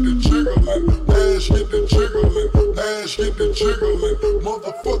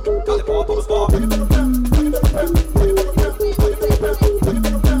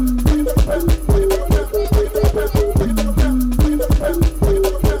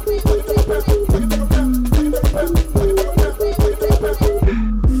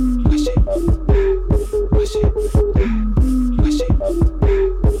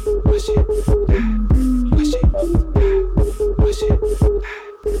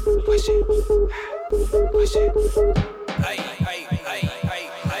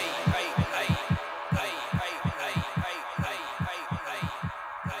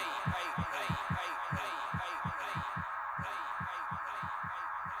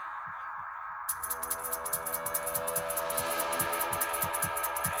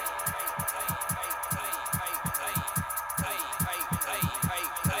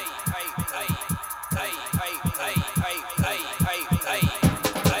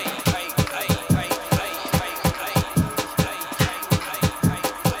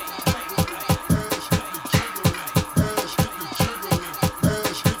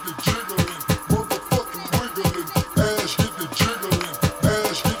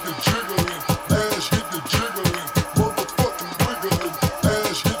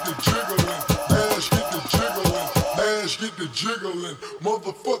jiggling,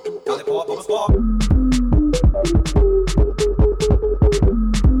 motherfucking. Call it pop, pop, pop.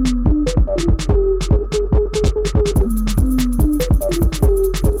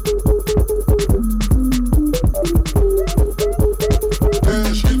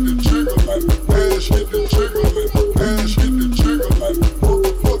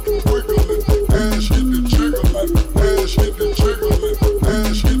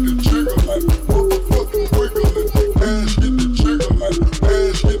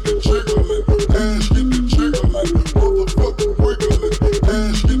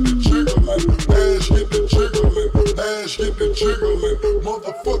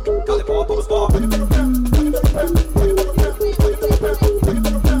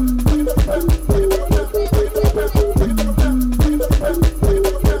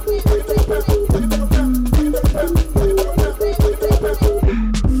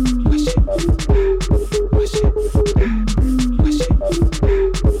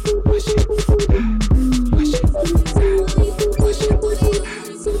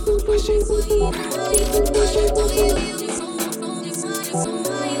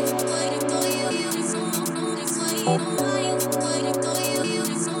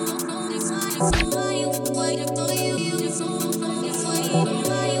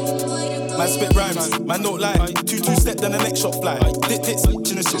 Man spit rhymes, man don't lie. 2-2 step, then the next shot fly. Dictates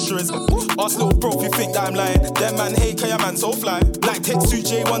in the sisters. Ask little bro if you think that I'm lying. Them man hate, cause your man so fly. Like text 2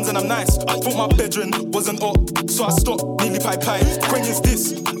 J1s and I'm nice. I thought my bedroom wasn't up, so I stopped, nearly pie. Gwen is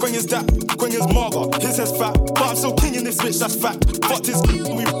this, Gwen is that, Gwen is Marga. His head's fat, but I'm still king in this bitch, that's fact. Fucked his we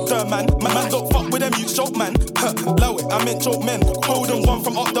the man. My man don't fuck with them, you choke man. Low it, I meant choke men. Golden one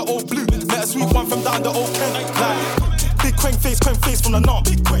from up the old blue. Met a sweet one from down the old pen. Like big quang face from the north.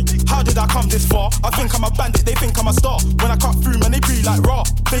 How did I come this far? I think I'm a bandit, they think I'm a star. When I cut through, man, they breathe like raw.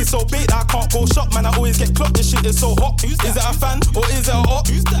 Face so big that I can't go shop, man, I always get clocked, this shit is so hot. Is it a fan or is it a op?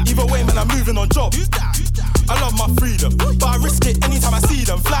 Either way, man, I'm moving on job. I love my freedom, but I risk it anytime I see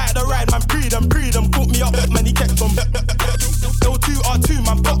them. Fly at the ride, man, pre them. Caught me up, man, he kept on. L2R2,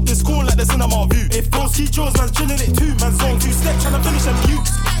 man, pop this corn like the cinema view. If those key jaws, man's drilling it too. Man, zone 2 step, tryna finish them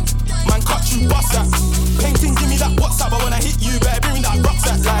views. Man, cut you, bust that. Painting, give me that WhatsApp, but when I hit you, better bring me that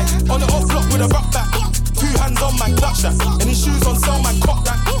rucksack. Like, on the up block with a rock back. 2 hands on, man, clutch that. Any shoes on sale, man, cock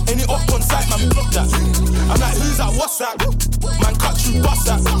that. Any up on site, man, block that. I'm like, who's that, what's that? Man, cut you, bust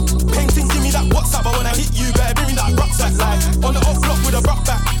that. Painting, give me that WhatsApp, but when I hit you, better bring me that rucksack. Like, on the up block with a rock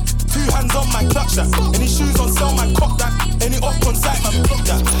back. 2 hands on, man, clutch that. Any shoes on sale, man, cock that. Any up on site, man, block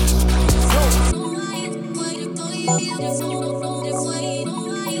that. Yo.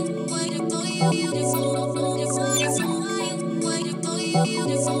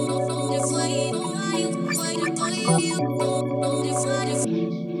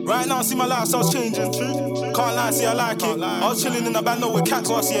 Right now, see my lifestyle's changing. Can't lie, see I like it. I was chilling in the bando with cats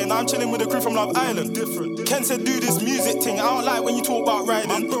last year. Now I'm chilling with a crew from Love Island. Ken said do this music thing. I don't like when you talk about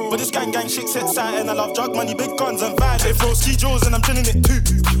riding, but this gang shit's exciting. I love drug money, big guns and violence. They throw ski jaws and I'm drilling it too.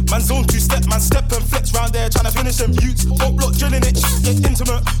 Man zone 2 step, man step and flex round there trying to finish them buttes. Top block drilling it, get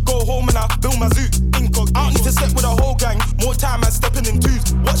intimate. Go home and I build my zoo. Incog, I don't need to step with a whole gang. More time man stepping in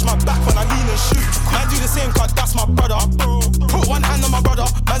twos. Watch my back when I lean and shoot. Man do the same cause that's my brother. Put one hand on my brother.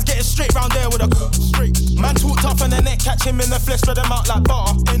 Man's getting straight round there with a straight. Man talk tough on the neck, catch him in the flesh, spread them out like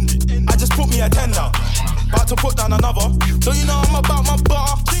butter. I just put me a 10 down. About to put down another. Don't you know I'm about my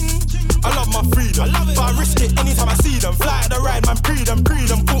butter? I love my freedom, but I risk it anytime I see them. Fly at the ride, man, pre them.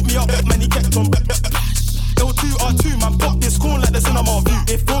 Caught me up, man, he kept on. L2R2, man, pop this corn like the cinema view.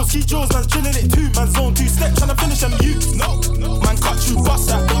 If those key jaws, man's drilling it too. Man, zone 2 step, tryna finish them youths. No, man, cut you, bust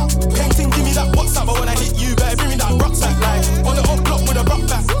that. Painting, give me that WhatsApp, but when I hit you, better bring me that rucksack. Like, on the up block with a rock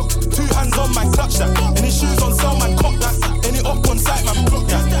back. 2 hands on, man, clutch that. Any shoes on sale, man, cock that. Any up on site, man, block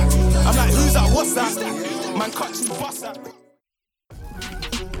that. I'm like, who's that, what's that? Man, cut you, bust that.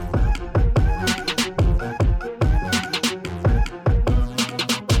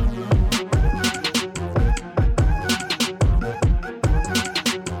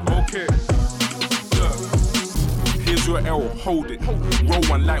 L, hold it. Roll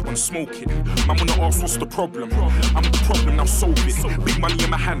one, light one, smoke it. Man wanna ask what's the problem. I'm the problem, now solve it. Big money in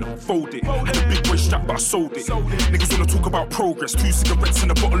my hand, fold it. Had a big boy strap, but I sold it. Niggas wanna talk about progress. 2 cigarettes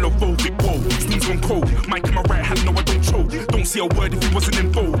and a bottle of Volvic. Whoa, spoons gone cold. Mic in my right hand, no I don't choke. Don't say a word if he wasn't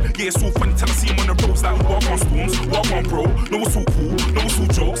in bold. Yeah, it's all funny till I see him on the roads. Like, walk on storms, walk on bro. No, it's all cool, no, it's all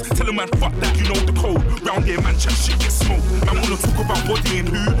jokes. Tell a man, fuck that, you know the code. Round here, man, chat shit, get smoked. Man wanna talk about bodying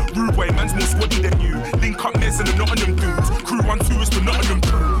who? Rude boy, man's more squaddy than you. Link up Nez and the Nottingham dudes. Crew 1-2 is the Nottingham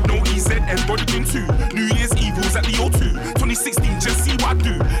crew. No EZ, everybody in 2. New Year's Eve was at the O2. 2016, just see what I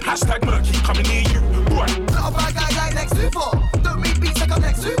do. Hashtag murky coming near you. Boy. Little bad guy next to. for. Don't make beats like I'm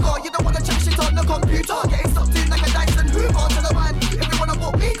Lex Luger. You don't wanna chat shit on the computer. Getting stopped in like a Dyson Hoover. To the man, if you wanna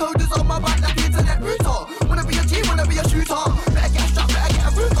put me coders on my back like the internet router. Wanna be a G, wanna be a shooter. Better get strapped, better get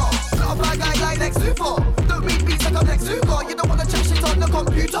a Ruger. Not a bad guy like Lex Luger. Don't make beats like I'm Lex Luger. You don't wanna chat shit on the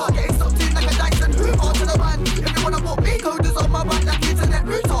computer. Getting stopped in like a Dyson Hoover. To the man, if you wanna put me coders on my back like the internet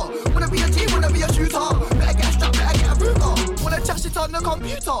router. Wanna be a G, wanna be a shooter. Better get strapped, better get a Ruger. Wanna chat shit on the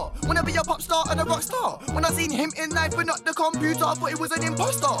computer. Wanna be a pop star and a rock star. When I seen him in life but not the computer, I thought it was an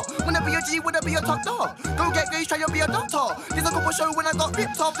imposter. Wanna be a G, wanna be a top dog. Go get grades, try and be a doctor. There's a couple show when I got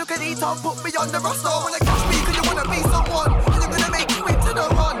ripped off. Look at each time, put me on the roster. Wanna catch me cause you wanna be someone. And I'm gonna make you into the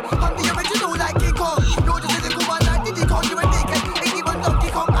run. I'm the original like King Kong. You're the physical one like Diddy Kong. You're a dickhead, ain't even Donkey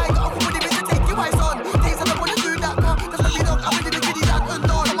Kong. I got a woman in to take you eyes on. Things I don't wanna do that, car. That's what we don't. I'm in the kitty that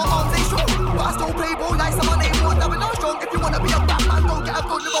undone. My arms ain't strong, but I still play ball like someone ain't born. Now we're not strong. If you wanna be a Batman, don't get a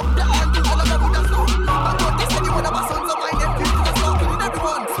gold. Live up black man, do on a level that's low. I got this and you wanna my sons of my nephews. Cause I start killing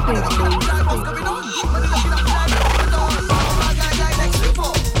everyone. When they're looking at like what's going on. When they're looking at like what's going on. I'm a guy like Lex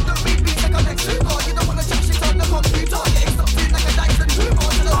Luger. Don't make me like a Lex Luger. You don't wanna chat shit on the computer. Getting stopped in like a Dyson Hoover.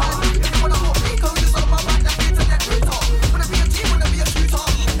 To the man, if you wanna put me coders on my back like the internet router. Wanna be a G, wanna be a shooter.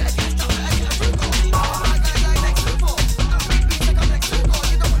 Better get strapped, better get a Ruger. I'm a guy like Lex Luger. Don't make me like a Lex Luger.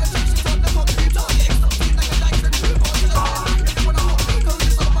 You don't wanna chat shit on the computer. Getting stopped in like a Dyson Hoover. To the man, if you wanna put me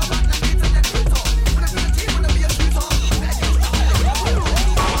coders on my back like the internet router. Wanna be a G, wanna be a shooter. Better get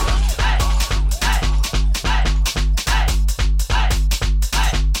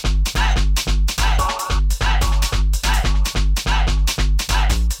strapped, better get a Ruger.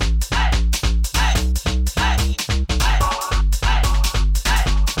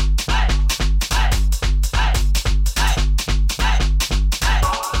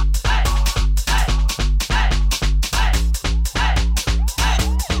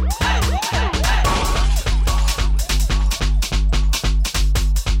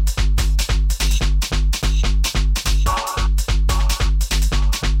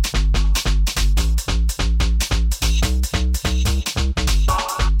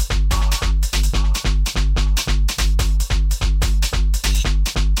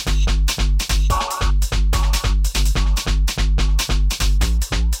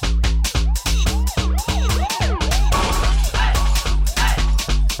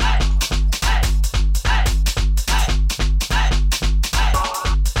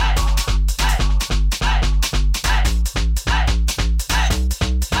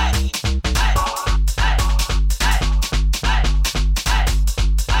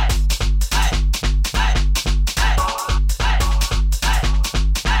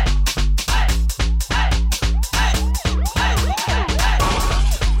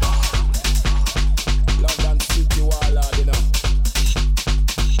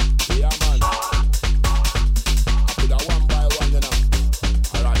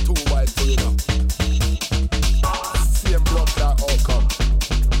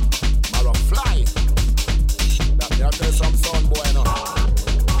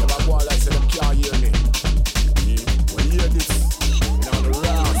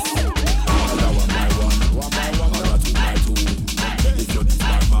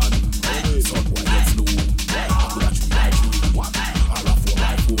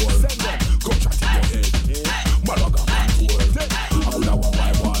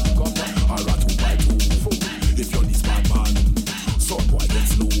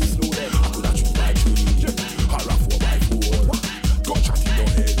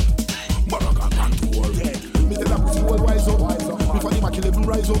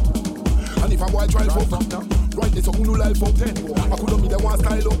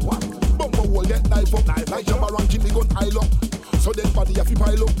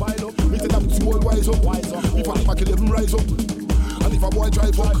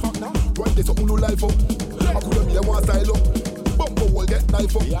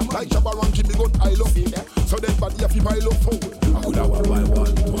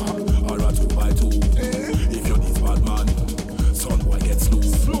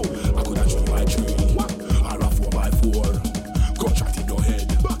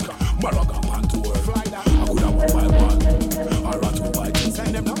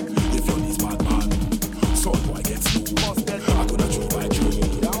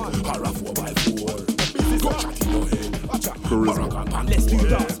 Let's do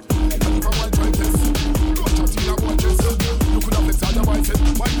that.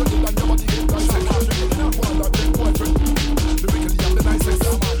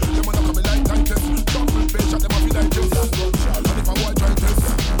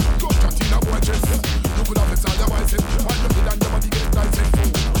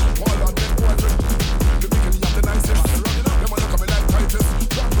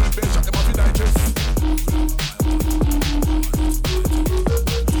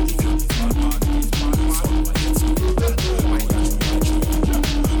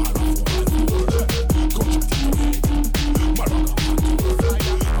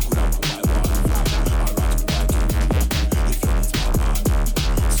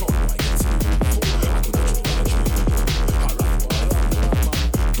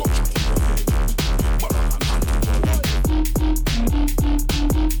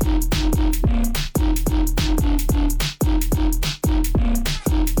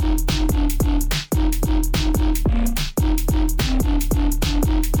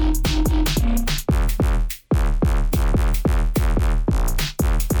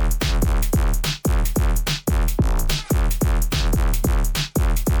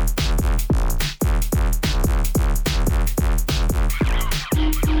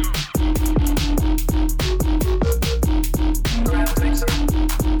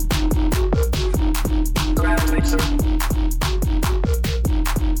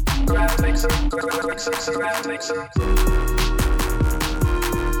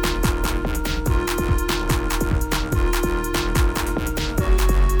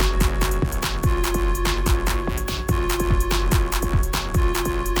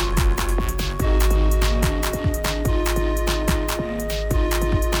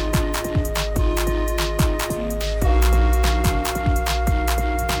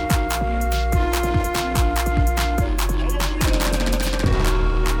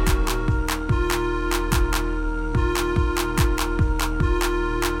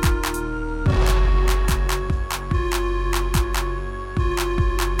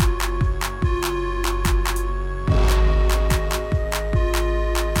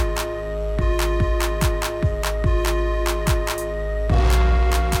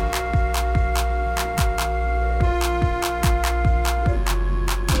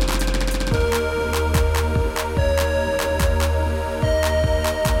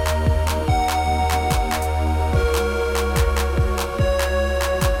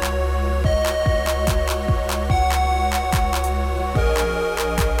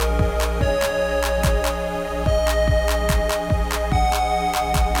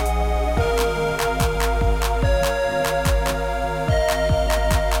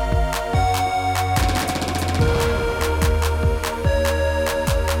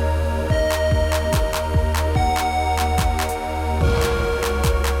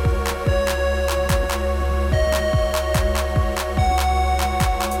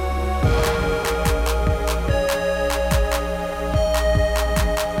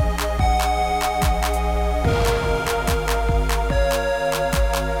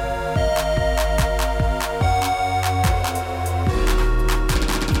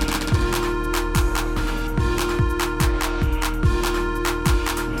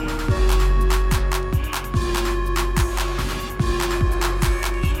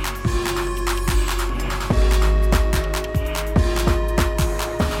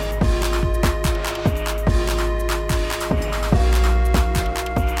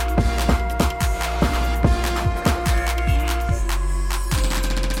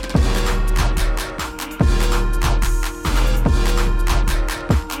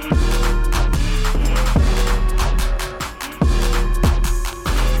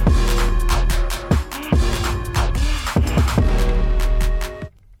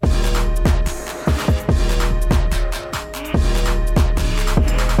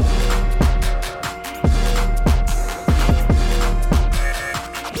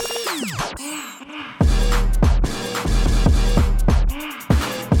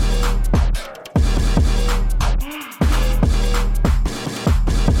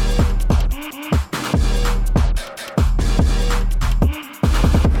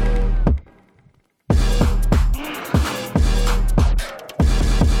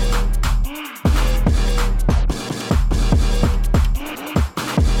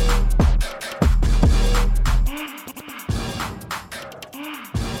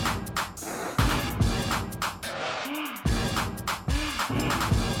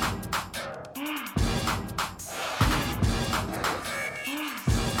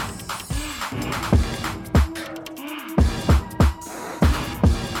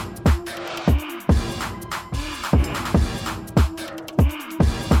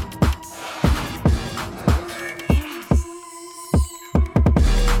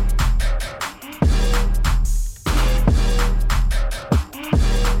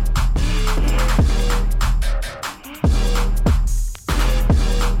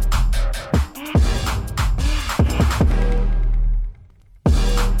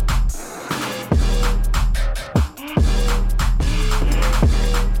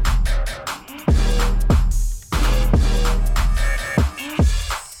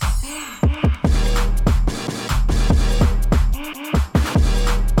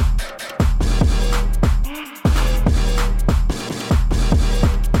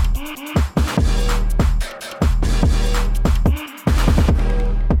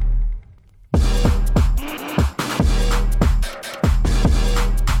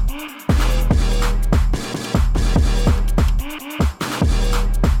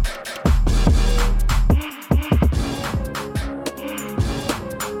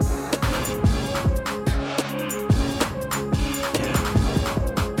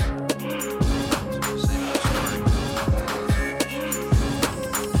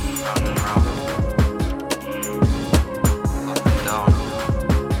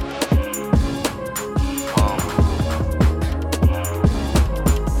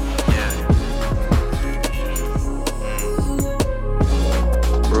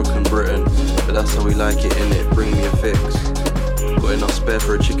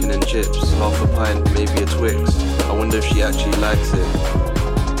 pint, maybe a Twix. I wonder if she actually likes it.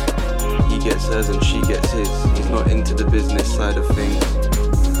 He gets hers and she gets his. He's not into the business side of things.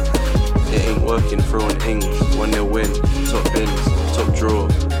 It ain't working, throwing ings. 1-0 win, top bins, top draw.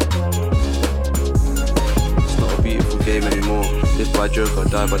 It's not a beautiful game anymore. Live by joke or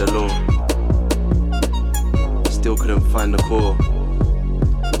die by the law. Still couldn't find the core.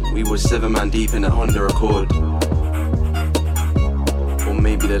 We were 7 man deep in a Honda Accord. Or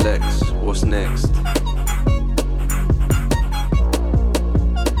maybe the Lex, what's next?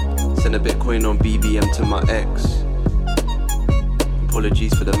 Send a Bitcoin on BBM to my ex.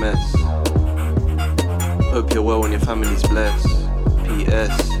 Apologies for the mess. Hope you're well and your family's blessed.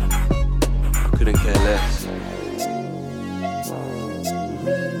 PS, I couldn't care less.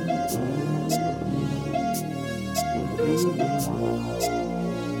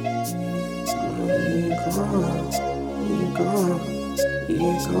 You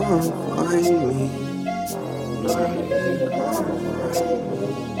can't find me.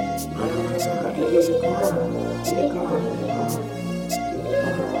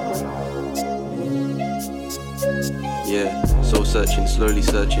 Yeah, soul searching, slowly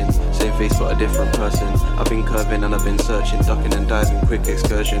searching. Same face but a different person. I've been curving and I've been searching, ducking and diving, quick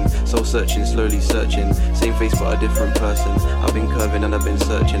excursion. Soul searching, slowly searching. Same face but a different person. I've been curving and I've been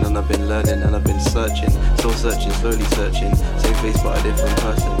searching, and I've been learning and I've been searching. Soul searching, slowly searching. Same face but a different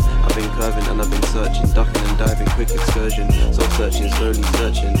person. I've been curving and I've been searching, ducking and diving, quick excursion. Soul searching, slowly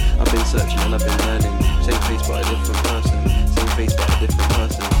searching. I've been searching and I've been learning. Same face but a different person. Same face but a different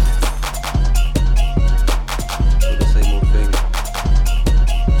person.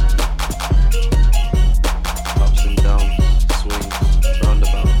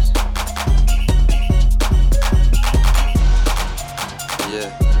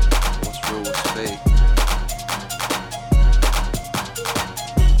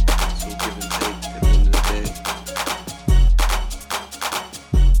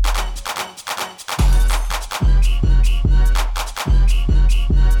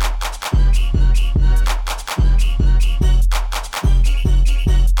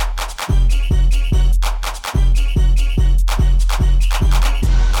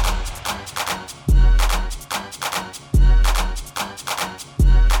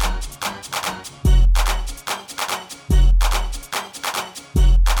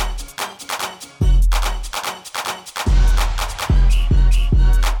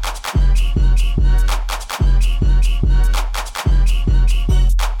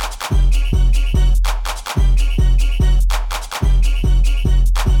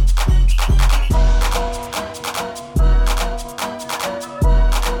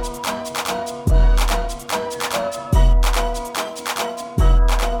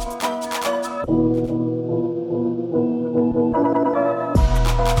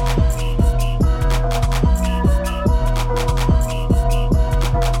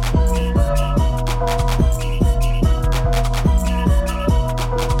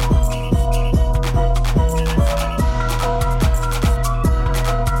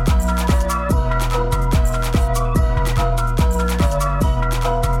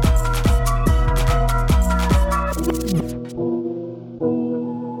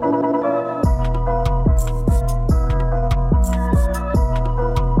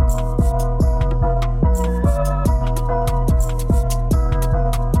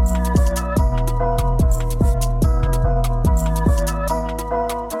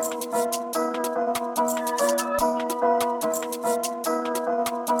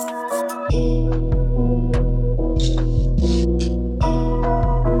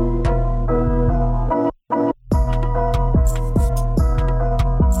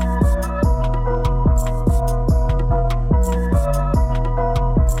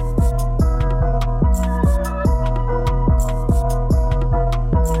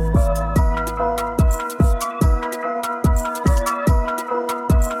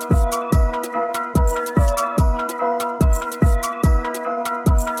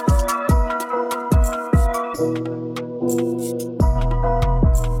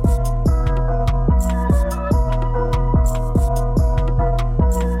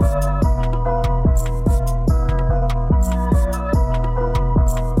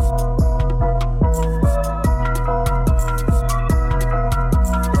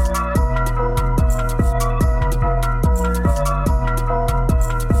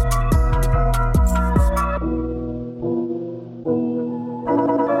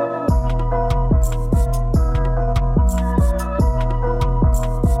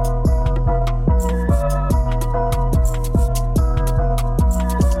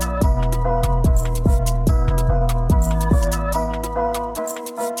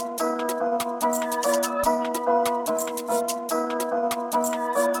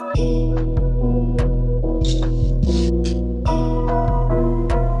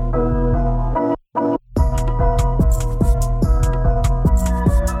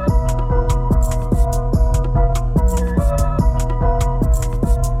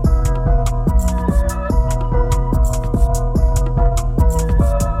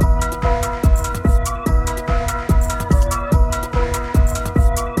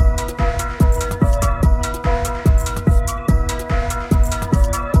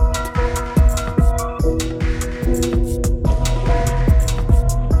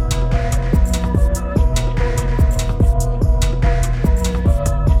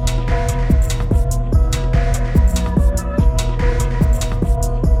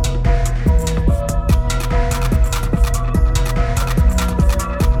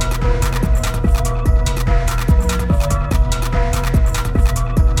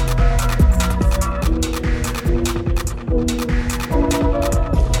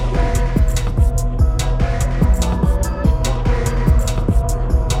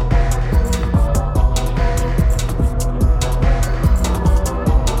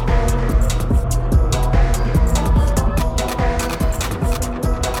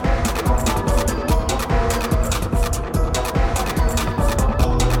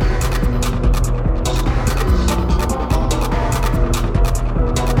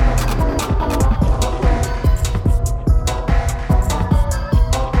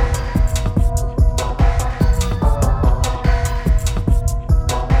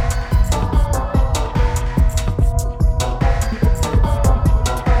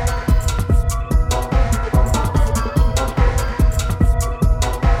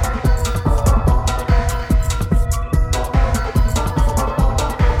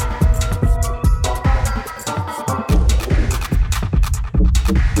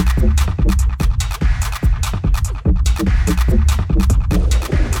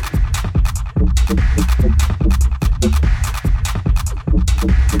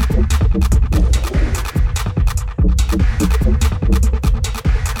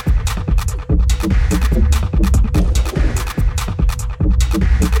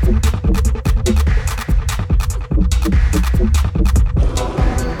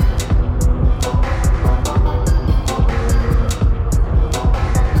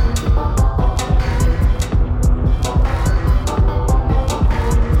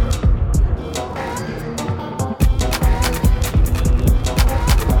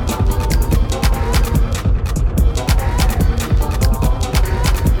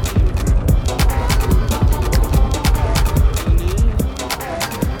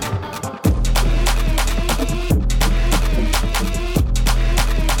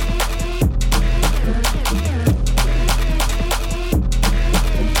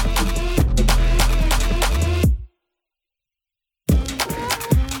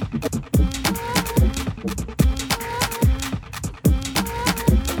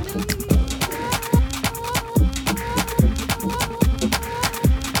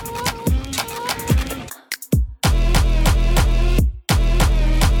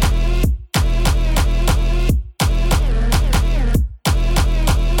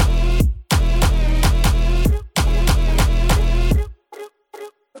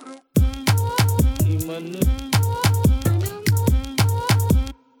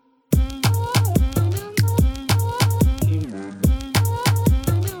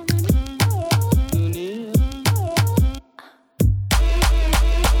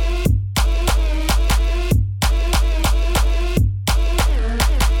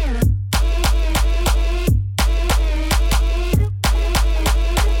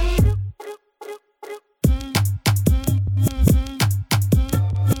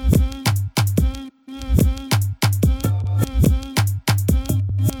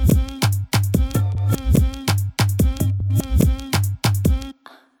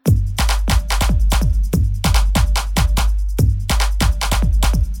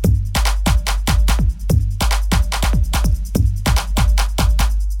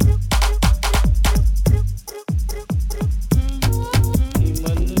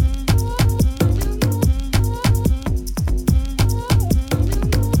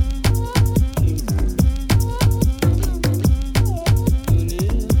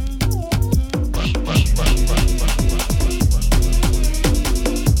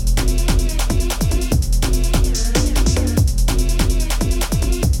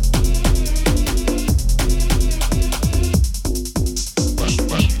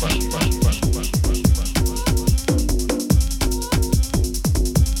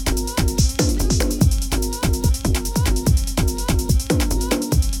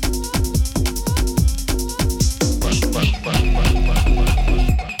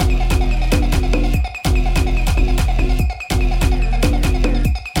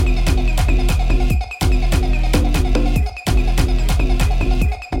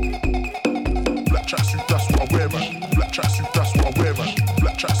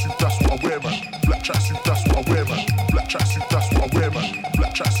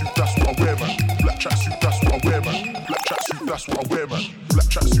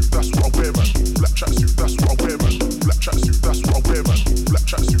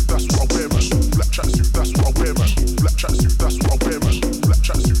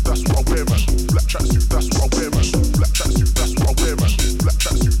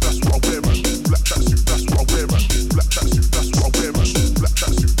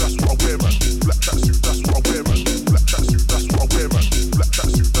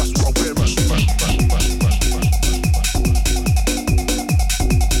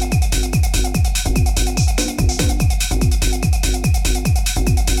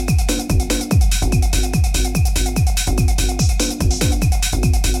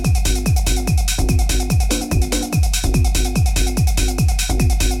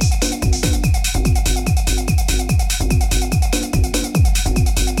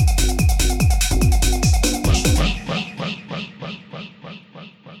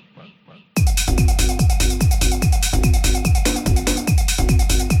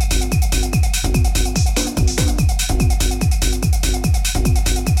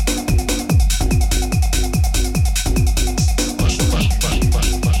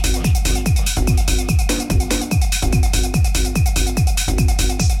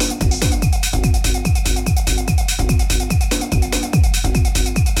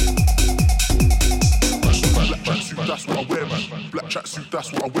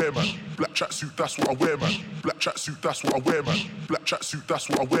 that's what I wear, man. Black tracksuit, that's what I wear, man. Black tracksuit, that's what I wear, man. Black tracksuit, that's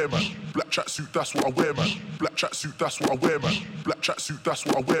what I wear, man. Black tracksuit, that's what I wear, man. Black tracksuit, that's what I wear, man. Black tracksuit, that's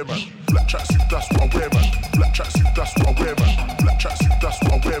what I wear, man. Black tracksuit, that's what I wear, man. Black tracksuit, that's what I wear, man. Black tracksuit, that's what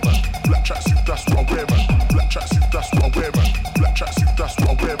I wear, man. Black tracksuit, that's what I wear, man. Black tracksuit, that's what I wear, man. Black tracksuit, that's what I wear, man. Black tracksuit, that's what I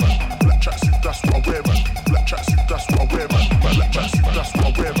wear, man. Black tracksuit, that's what I wear, man. Black tracksuit, that's what I wear, man. Black tracksuit, that's what I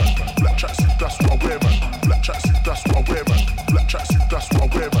wear, man. Black tracksuit, that's what I wear, man. Black tracksuit, that's what I wear, man. Black tracksuit, that's what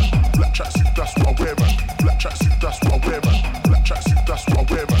I wear, man. Black tracksuit, that's what I wear, man. Black tracksuit, that's what I wear, man. Black tracksuit, that's what I wear, man. Black tracksuit, that's what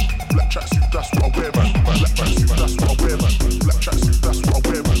I wear, man. Black tracksuit, that's what I wear, man. Black tracksuit, that's what I wear, man. Black tracksuit, that's what I wear, man. Black tracksuit, that's what I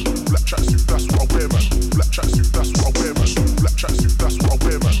wear, man. Black tracksuit, that's what I wear, man. Black tracksuit, that's what I wear, man. Black tracksuit, that's what I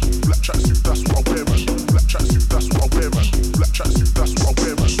wear, man. Black tracksuit, that's what I wear, man. Black tracksuit, that's what I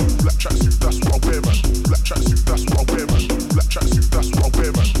wear, man. Black tracksuit, that's what I wear, man. Black tracksuit, that's what I wear, man. Black tracksuit, that's what I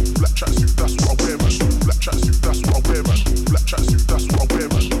wear, man. Black tracksuit, that's what I wear, man. Black tracksuit, that's what I wear, man. Black tracksuit,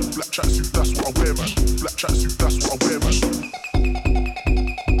 that's what I wear, man. Black tracksuit,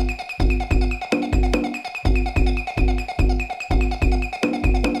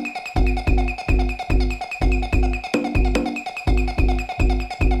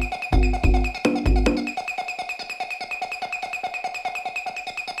 that's what I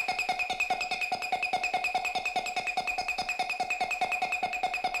wear, man.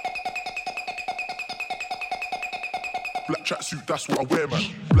 Black tracksuit, that's what I wear, man. Black tracksuit, that's what I wear, man.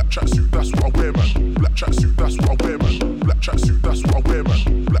 Black tracksuit, that's what I wear, man. Black tracksuit, that's what I wear, man. Black tracksuit, that's what I wear, man.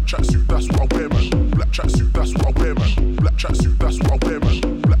 Black tracksuit, that's what I wear, man. Black tracksuit, that's what I wear, man. Black tracksuit, that's what I wear, man.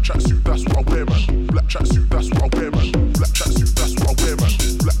 Black tracksuit, that's what I wear, man. Black tracksuit, that's what I wear, man. Black tracksuit, that's what I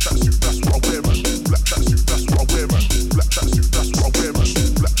wear, man. Black tracksuit, that's what I wear, man. Black tracksuit,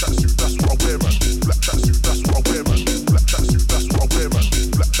 that's what I wear, man. Black tracksuit, that's what I wear, man. Black tracksuit, that's what I wear, man.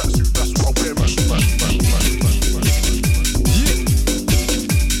 Black tracksuit, that's what I wear, man.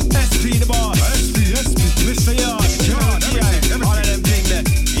 SP the boss, SP, Mr. Yard, all of them things there.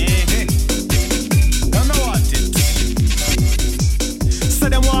 Them no want it. Say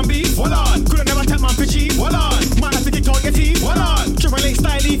them want beef, hold on. Couldn't never take man for cheap, hold on. Man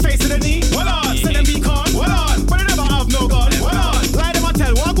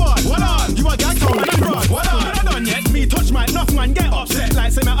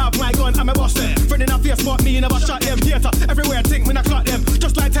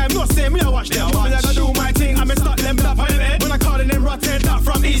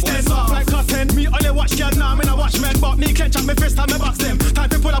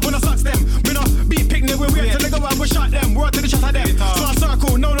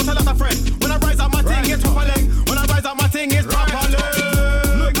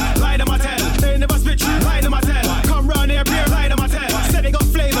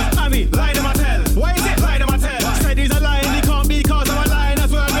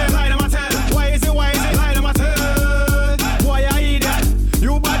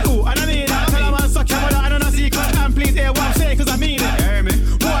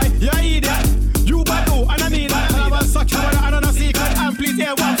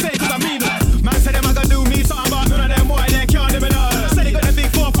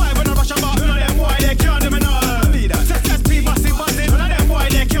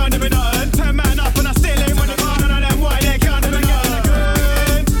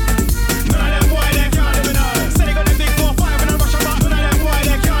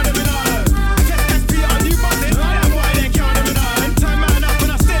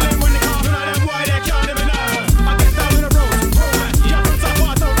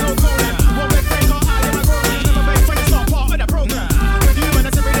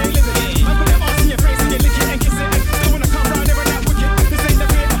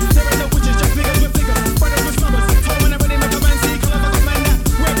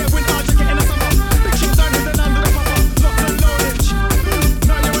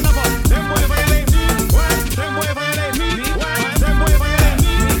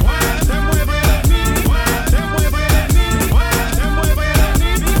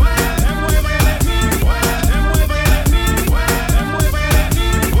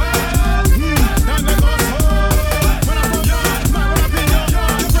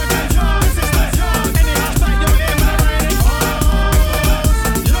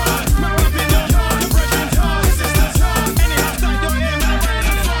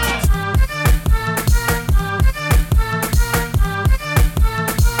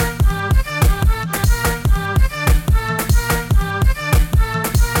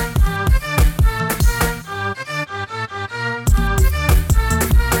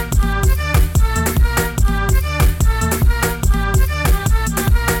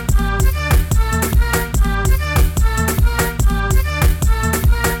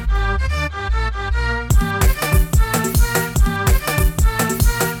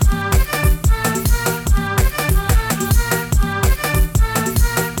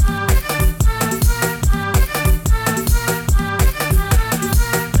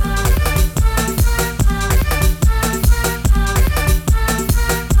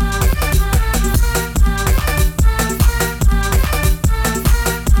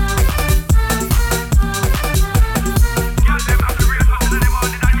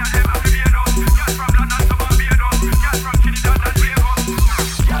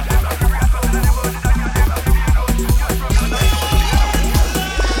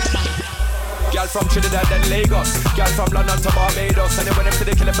from Trinidad and Lagos, girl from London to Barbados. And then when them to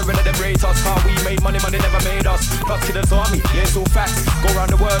the killer for them rate us. Car we made money, money never made us. Plus killers on me, yes all facts. Go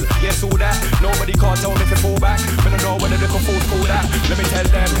around the world, yes all that. Nobody can't tell me if you fall back. When I know whether they can fall that. Let me tell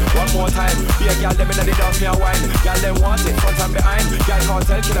them one more time. Be a girl, them in the dance me a wine. Girl them want it, front and behind. Girl can't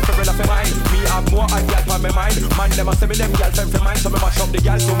tell killer for real off your mind. Me have more I girl on my mind. Man them a say me them girl time for mine. So me mash up the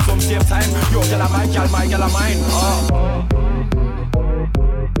girl some same time. Yo girl a mine, girl my girl a mine.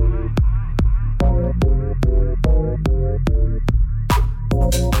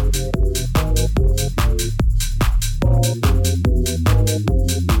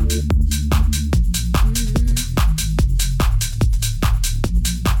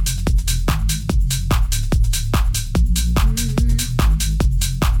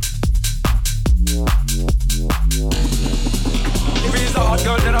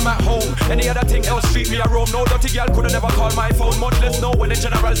 Any other thing else treat me a roam. No dirty girl coulda never call my phone. Much less know when the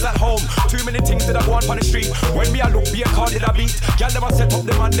general's at home. Too many things that I go on the street. When me I look, be a card in a beat. Girl them a set up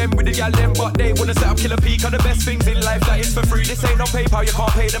them and them with the girl them, but they wanna set up killer peak. And the best things in life that is for free. This ain't no PayPal, you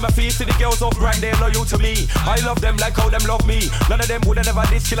can't pay them a fee. See the girls off right, they're loyal to me. I love them like how them love me. None of them woulda never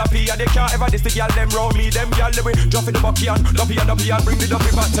diss killer P. And they can't ever diss the girl them roll me. Them girl they will drop in the bucky and dumpy and bring the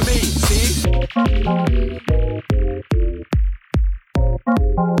dumpy back to me. See?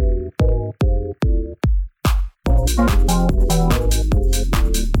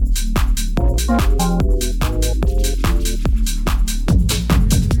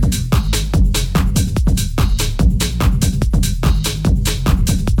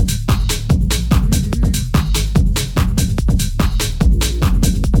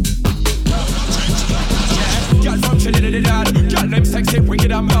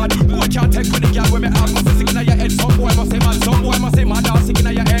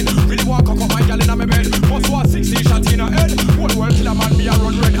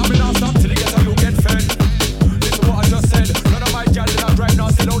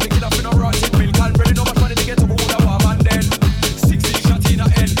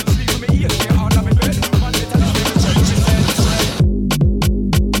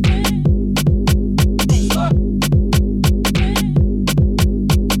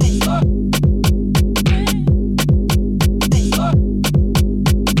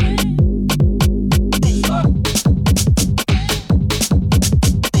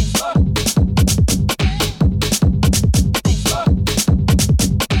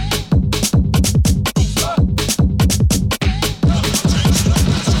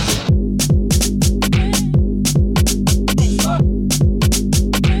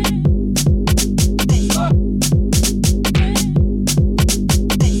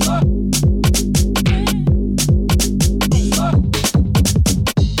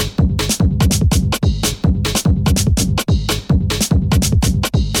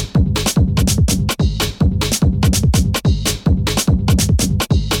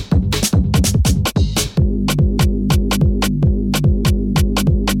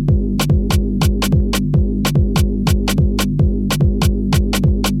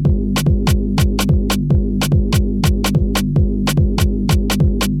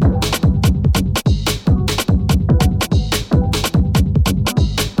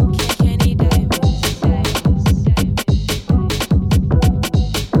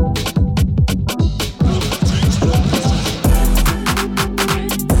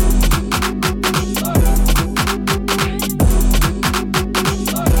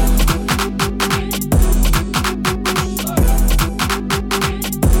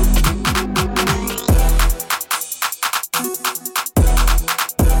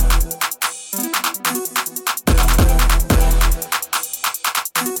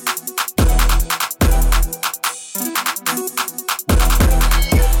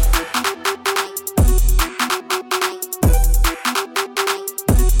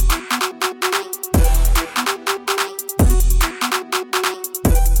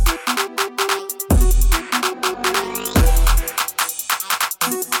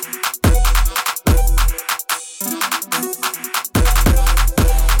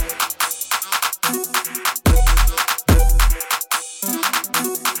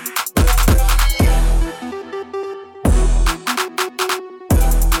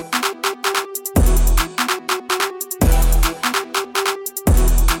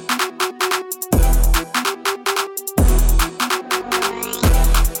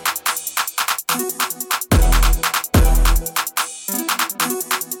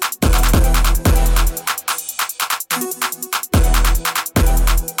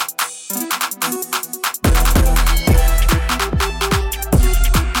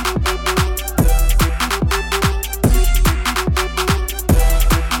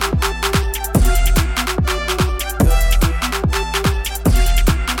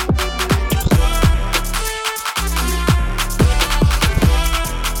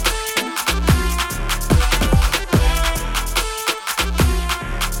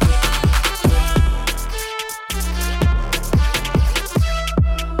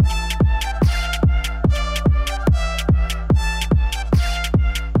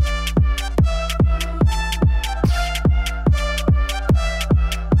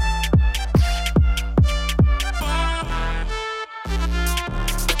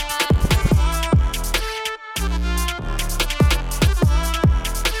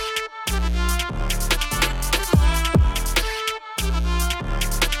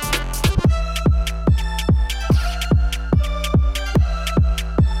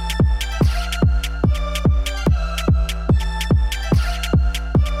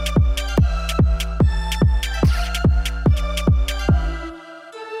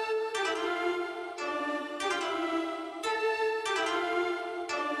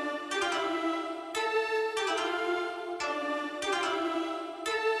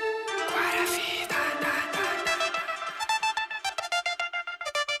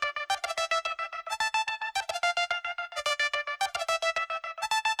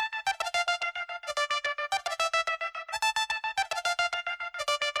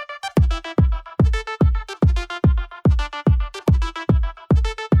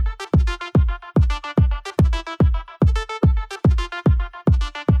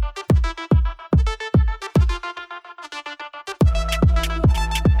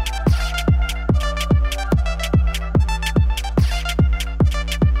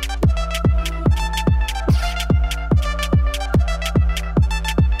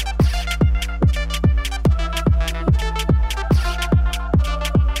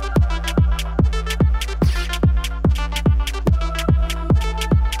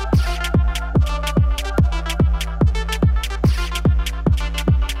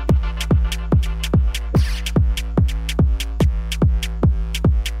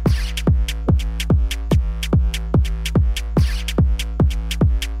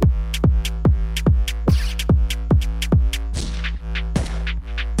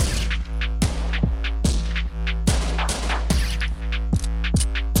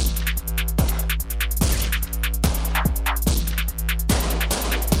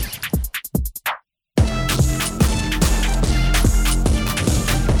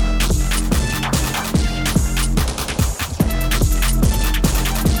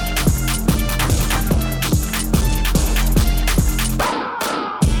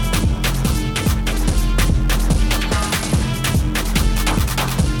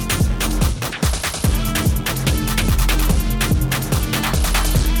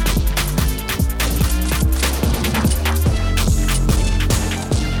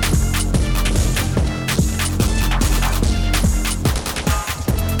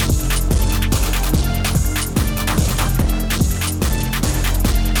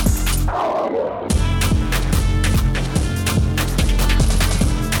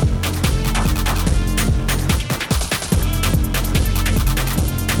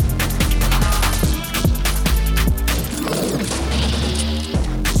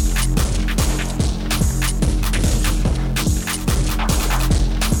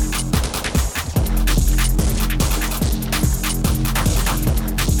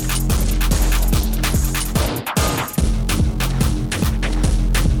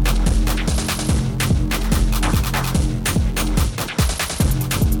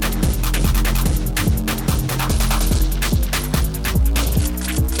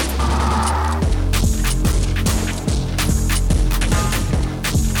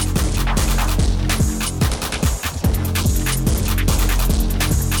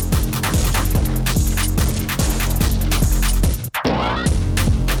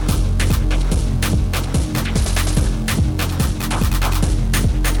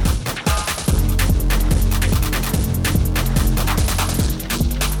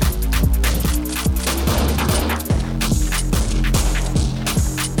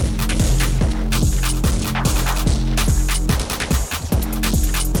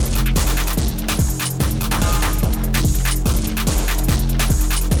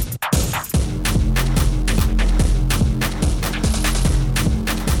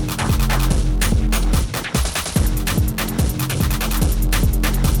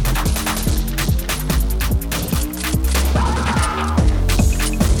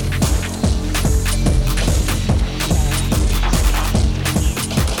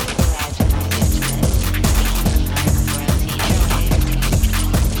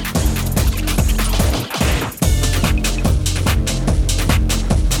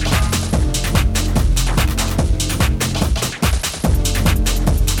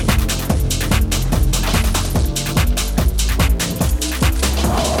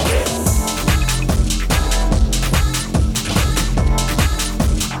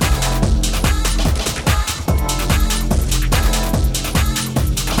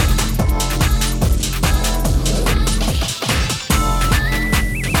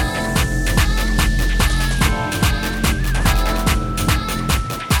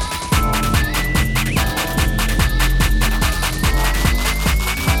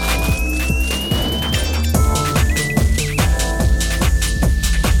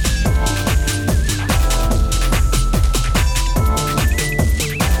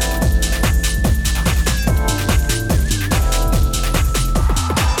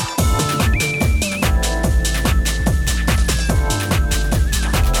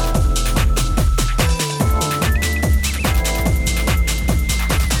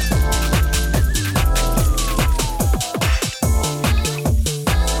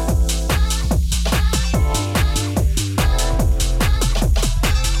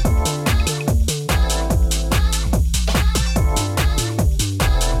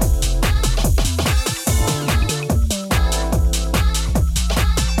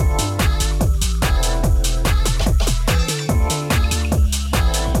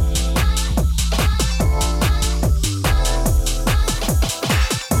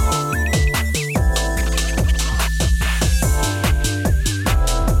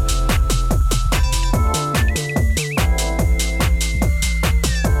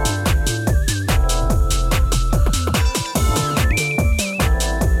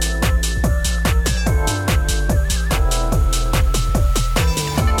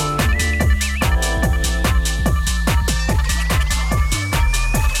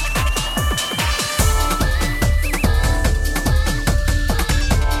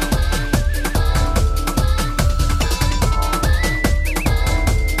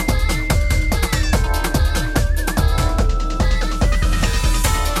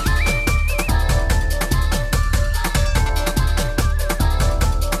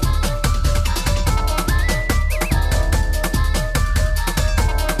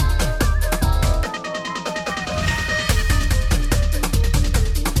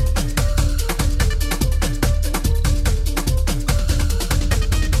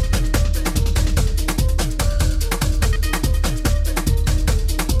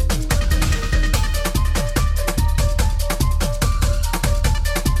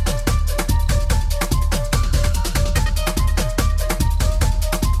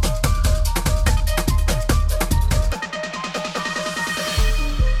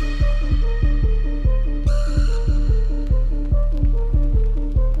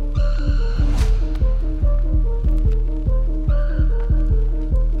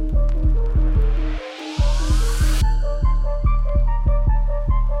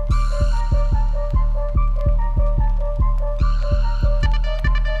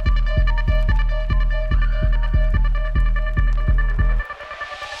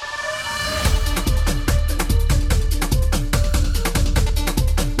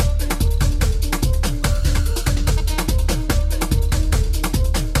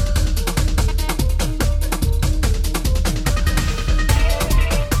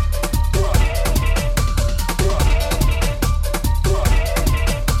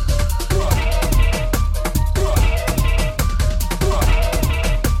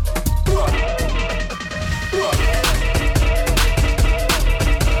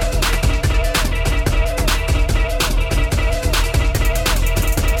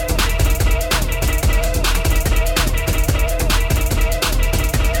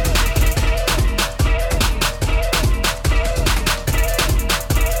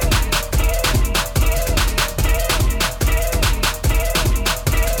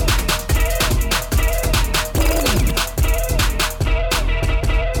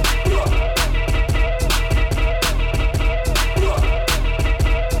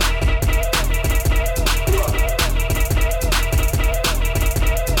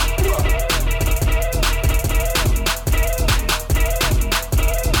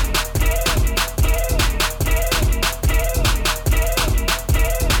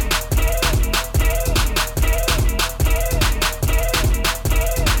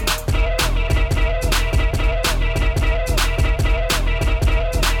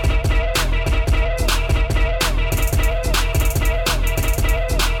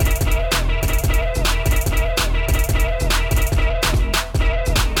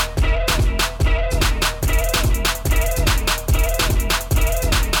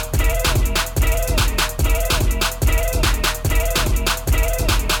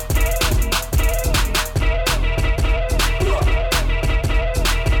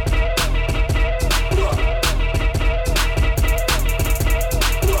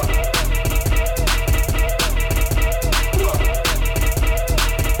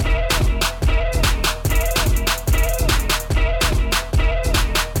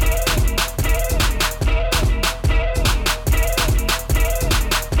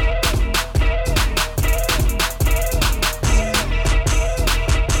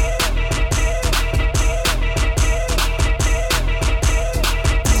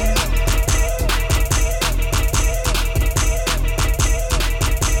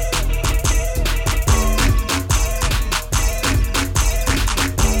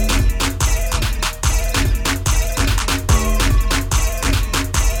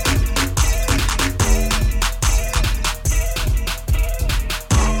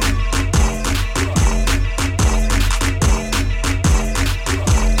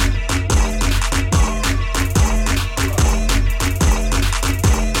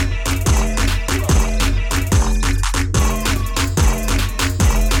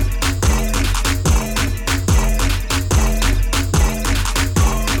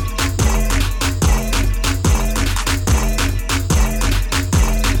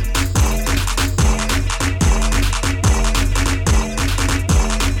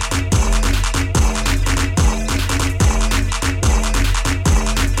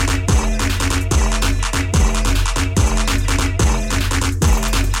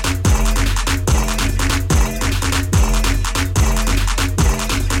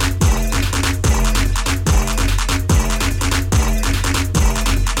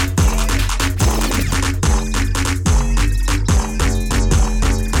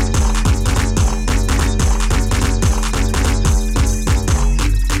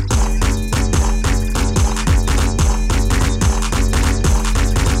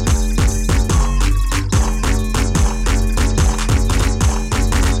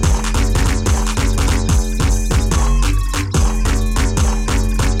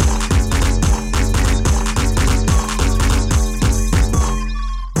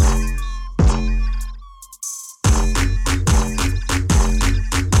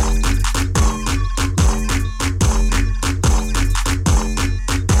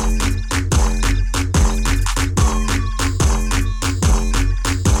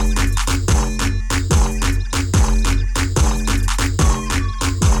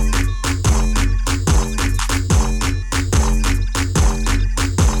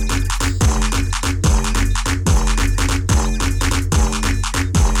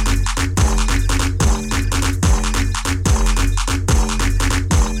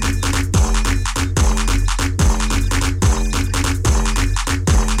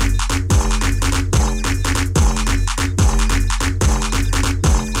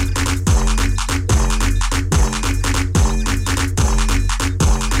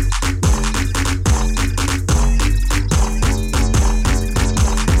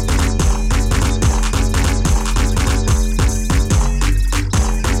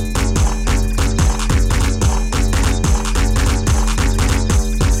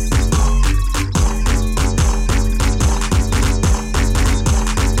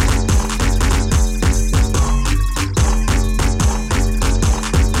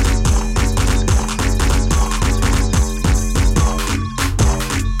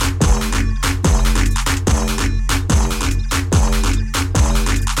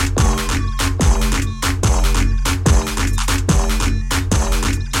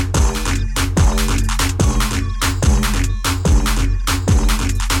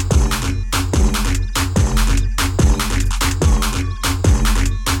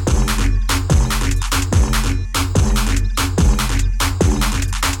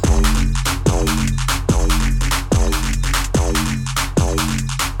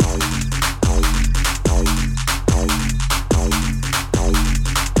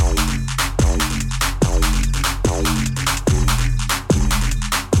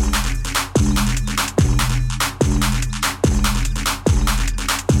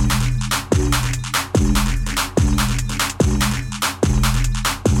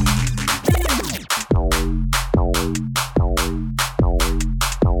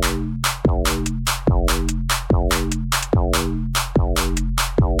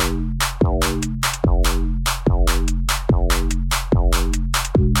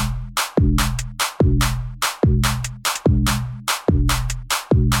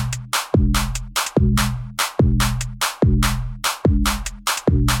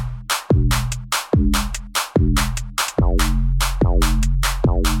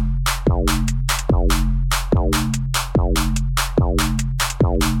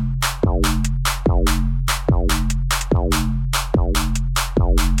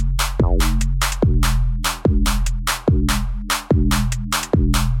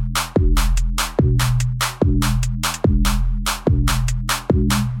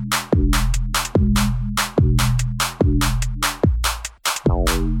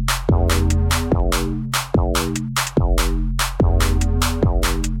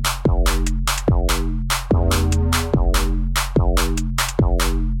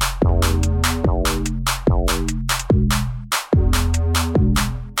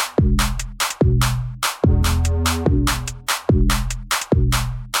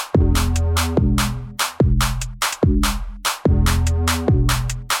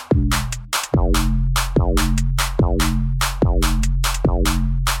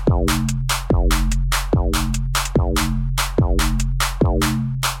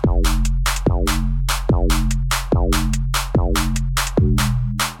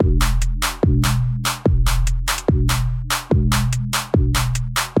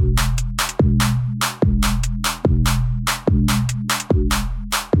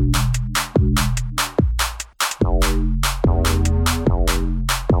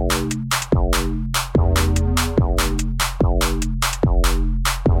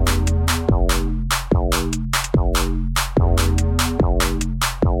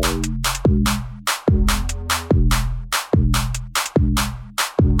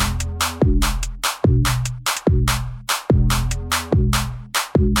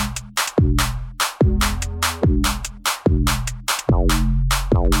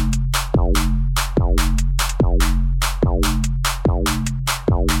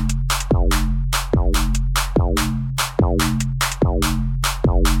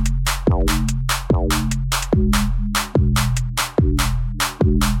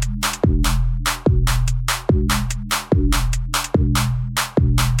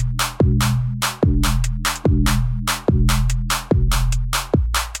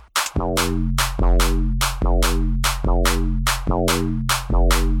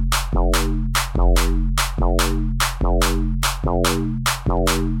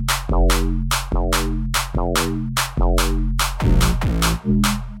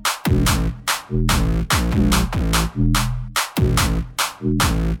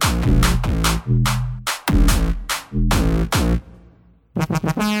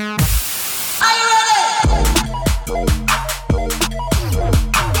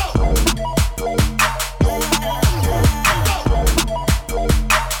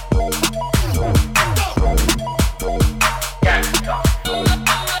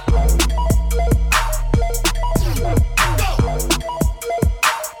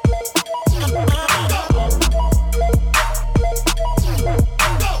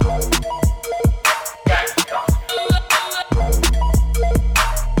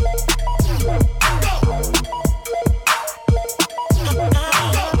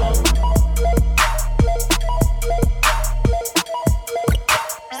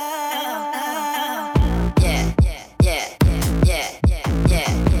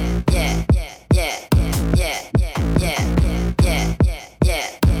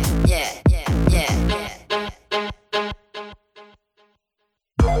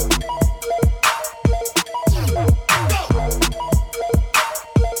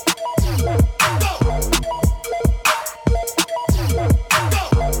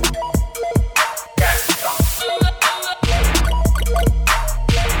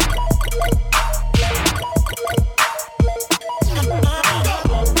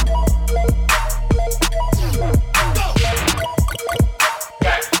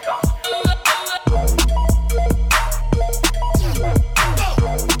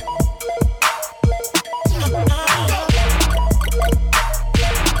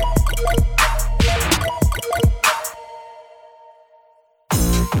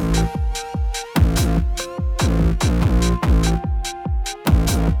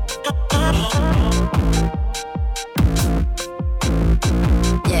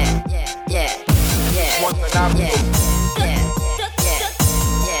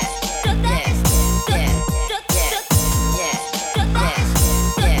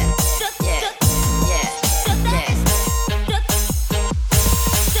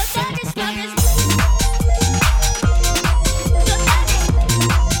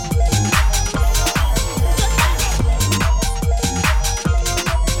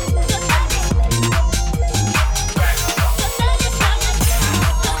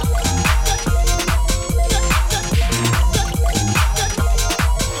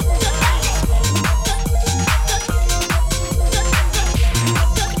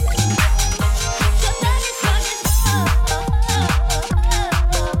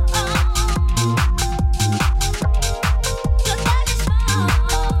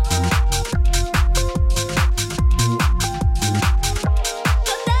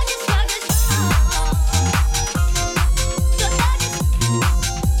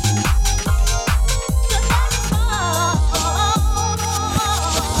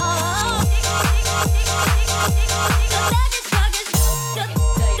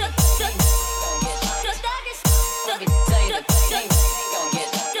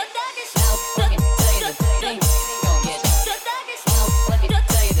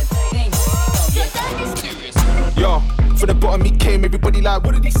 like,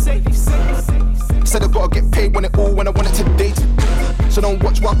 what did he say? Said I gotta get paid when I want it today. So don't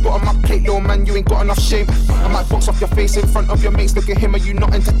watch what I got on my plate, little man, you ain't got enough shame. I might box off your face in front of your mates, look at him, are you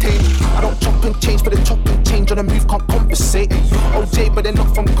not entertained? I don't chop and change for the chop and change, on the move can't compensate. OJ, but they're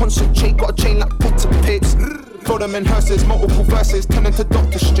not from concentrate, got a chain like pots and papes. Throw them in hearses, multiple verses, turn into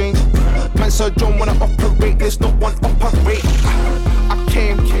Doctor Strange. Man, Sir John wanna operate, there's not one operate. I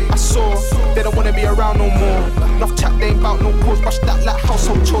came, I saw, they don't wanna be around no more. Enough chat, they ain't bout no cause, brush that like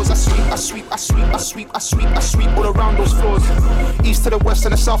household chores. I sweep all around those floors. East to the west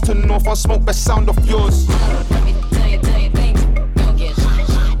and the south to the north, on smoke, best sound of yours. Let me tell you things, don't get shot.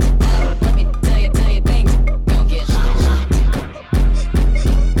 Let me tell you things, don't get shot.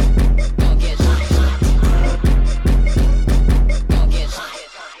 Don't get shot. Don't get shot.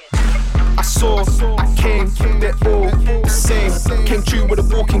 I saw, I came, they're all the same. Came true with a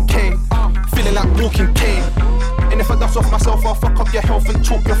walking cane, feeling like walking cane. And if I dust off myself, I'll fuck up your health and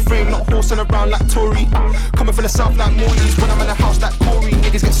chalk your frame. Not horsing around like Tory. Coming from the south like Morley's. When I'm in the house like Corey,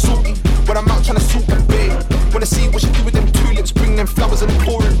 niggas get salty. When I'm out trying to salt and bake. Wanna see what she do with them tulips, bring them flowers in the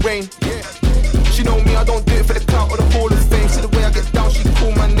pouring rain. She know me, I don't do it for the clout or the Hall of Fame. See the way I get down, she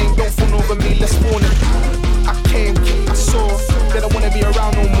call my name. Don't fawn over me, let's warn it. I came, I saw, they don't wanna be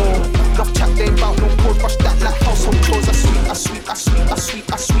around no more. Enough chat, they ain't bout no cause. Brush that like household chores. I sweep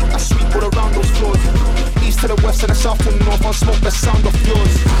all around those floors. East to the west and the south to the north, on smoke, the sound of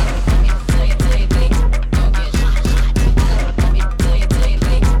yours.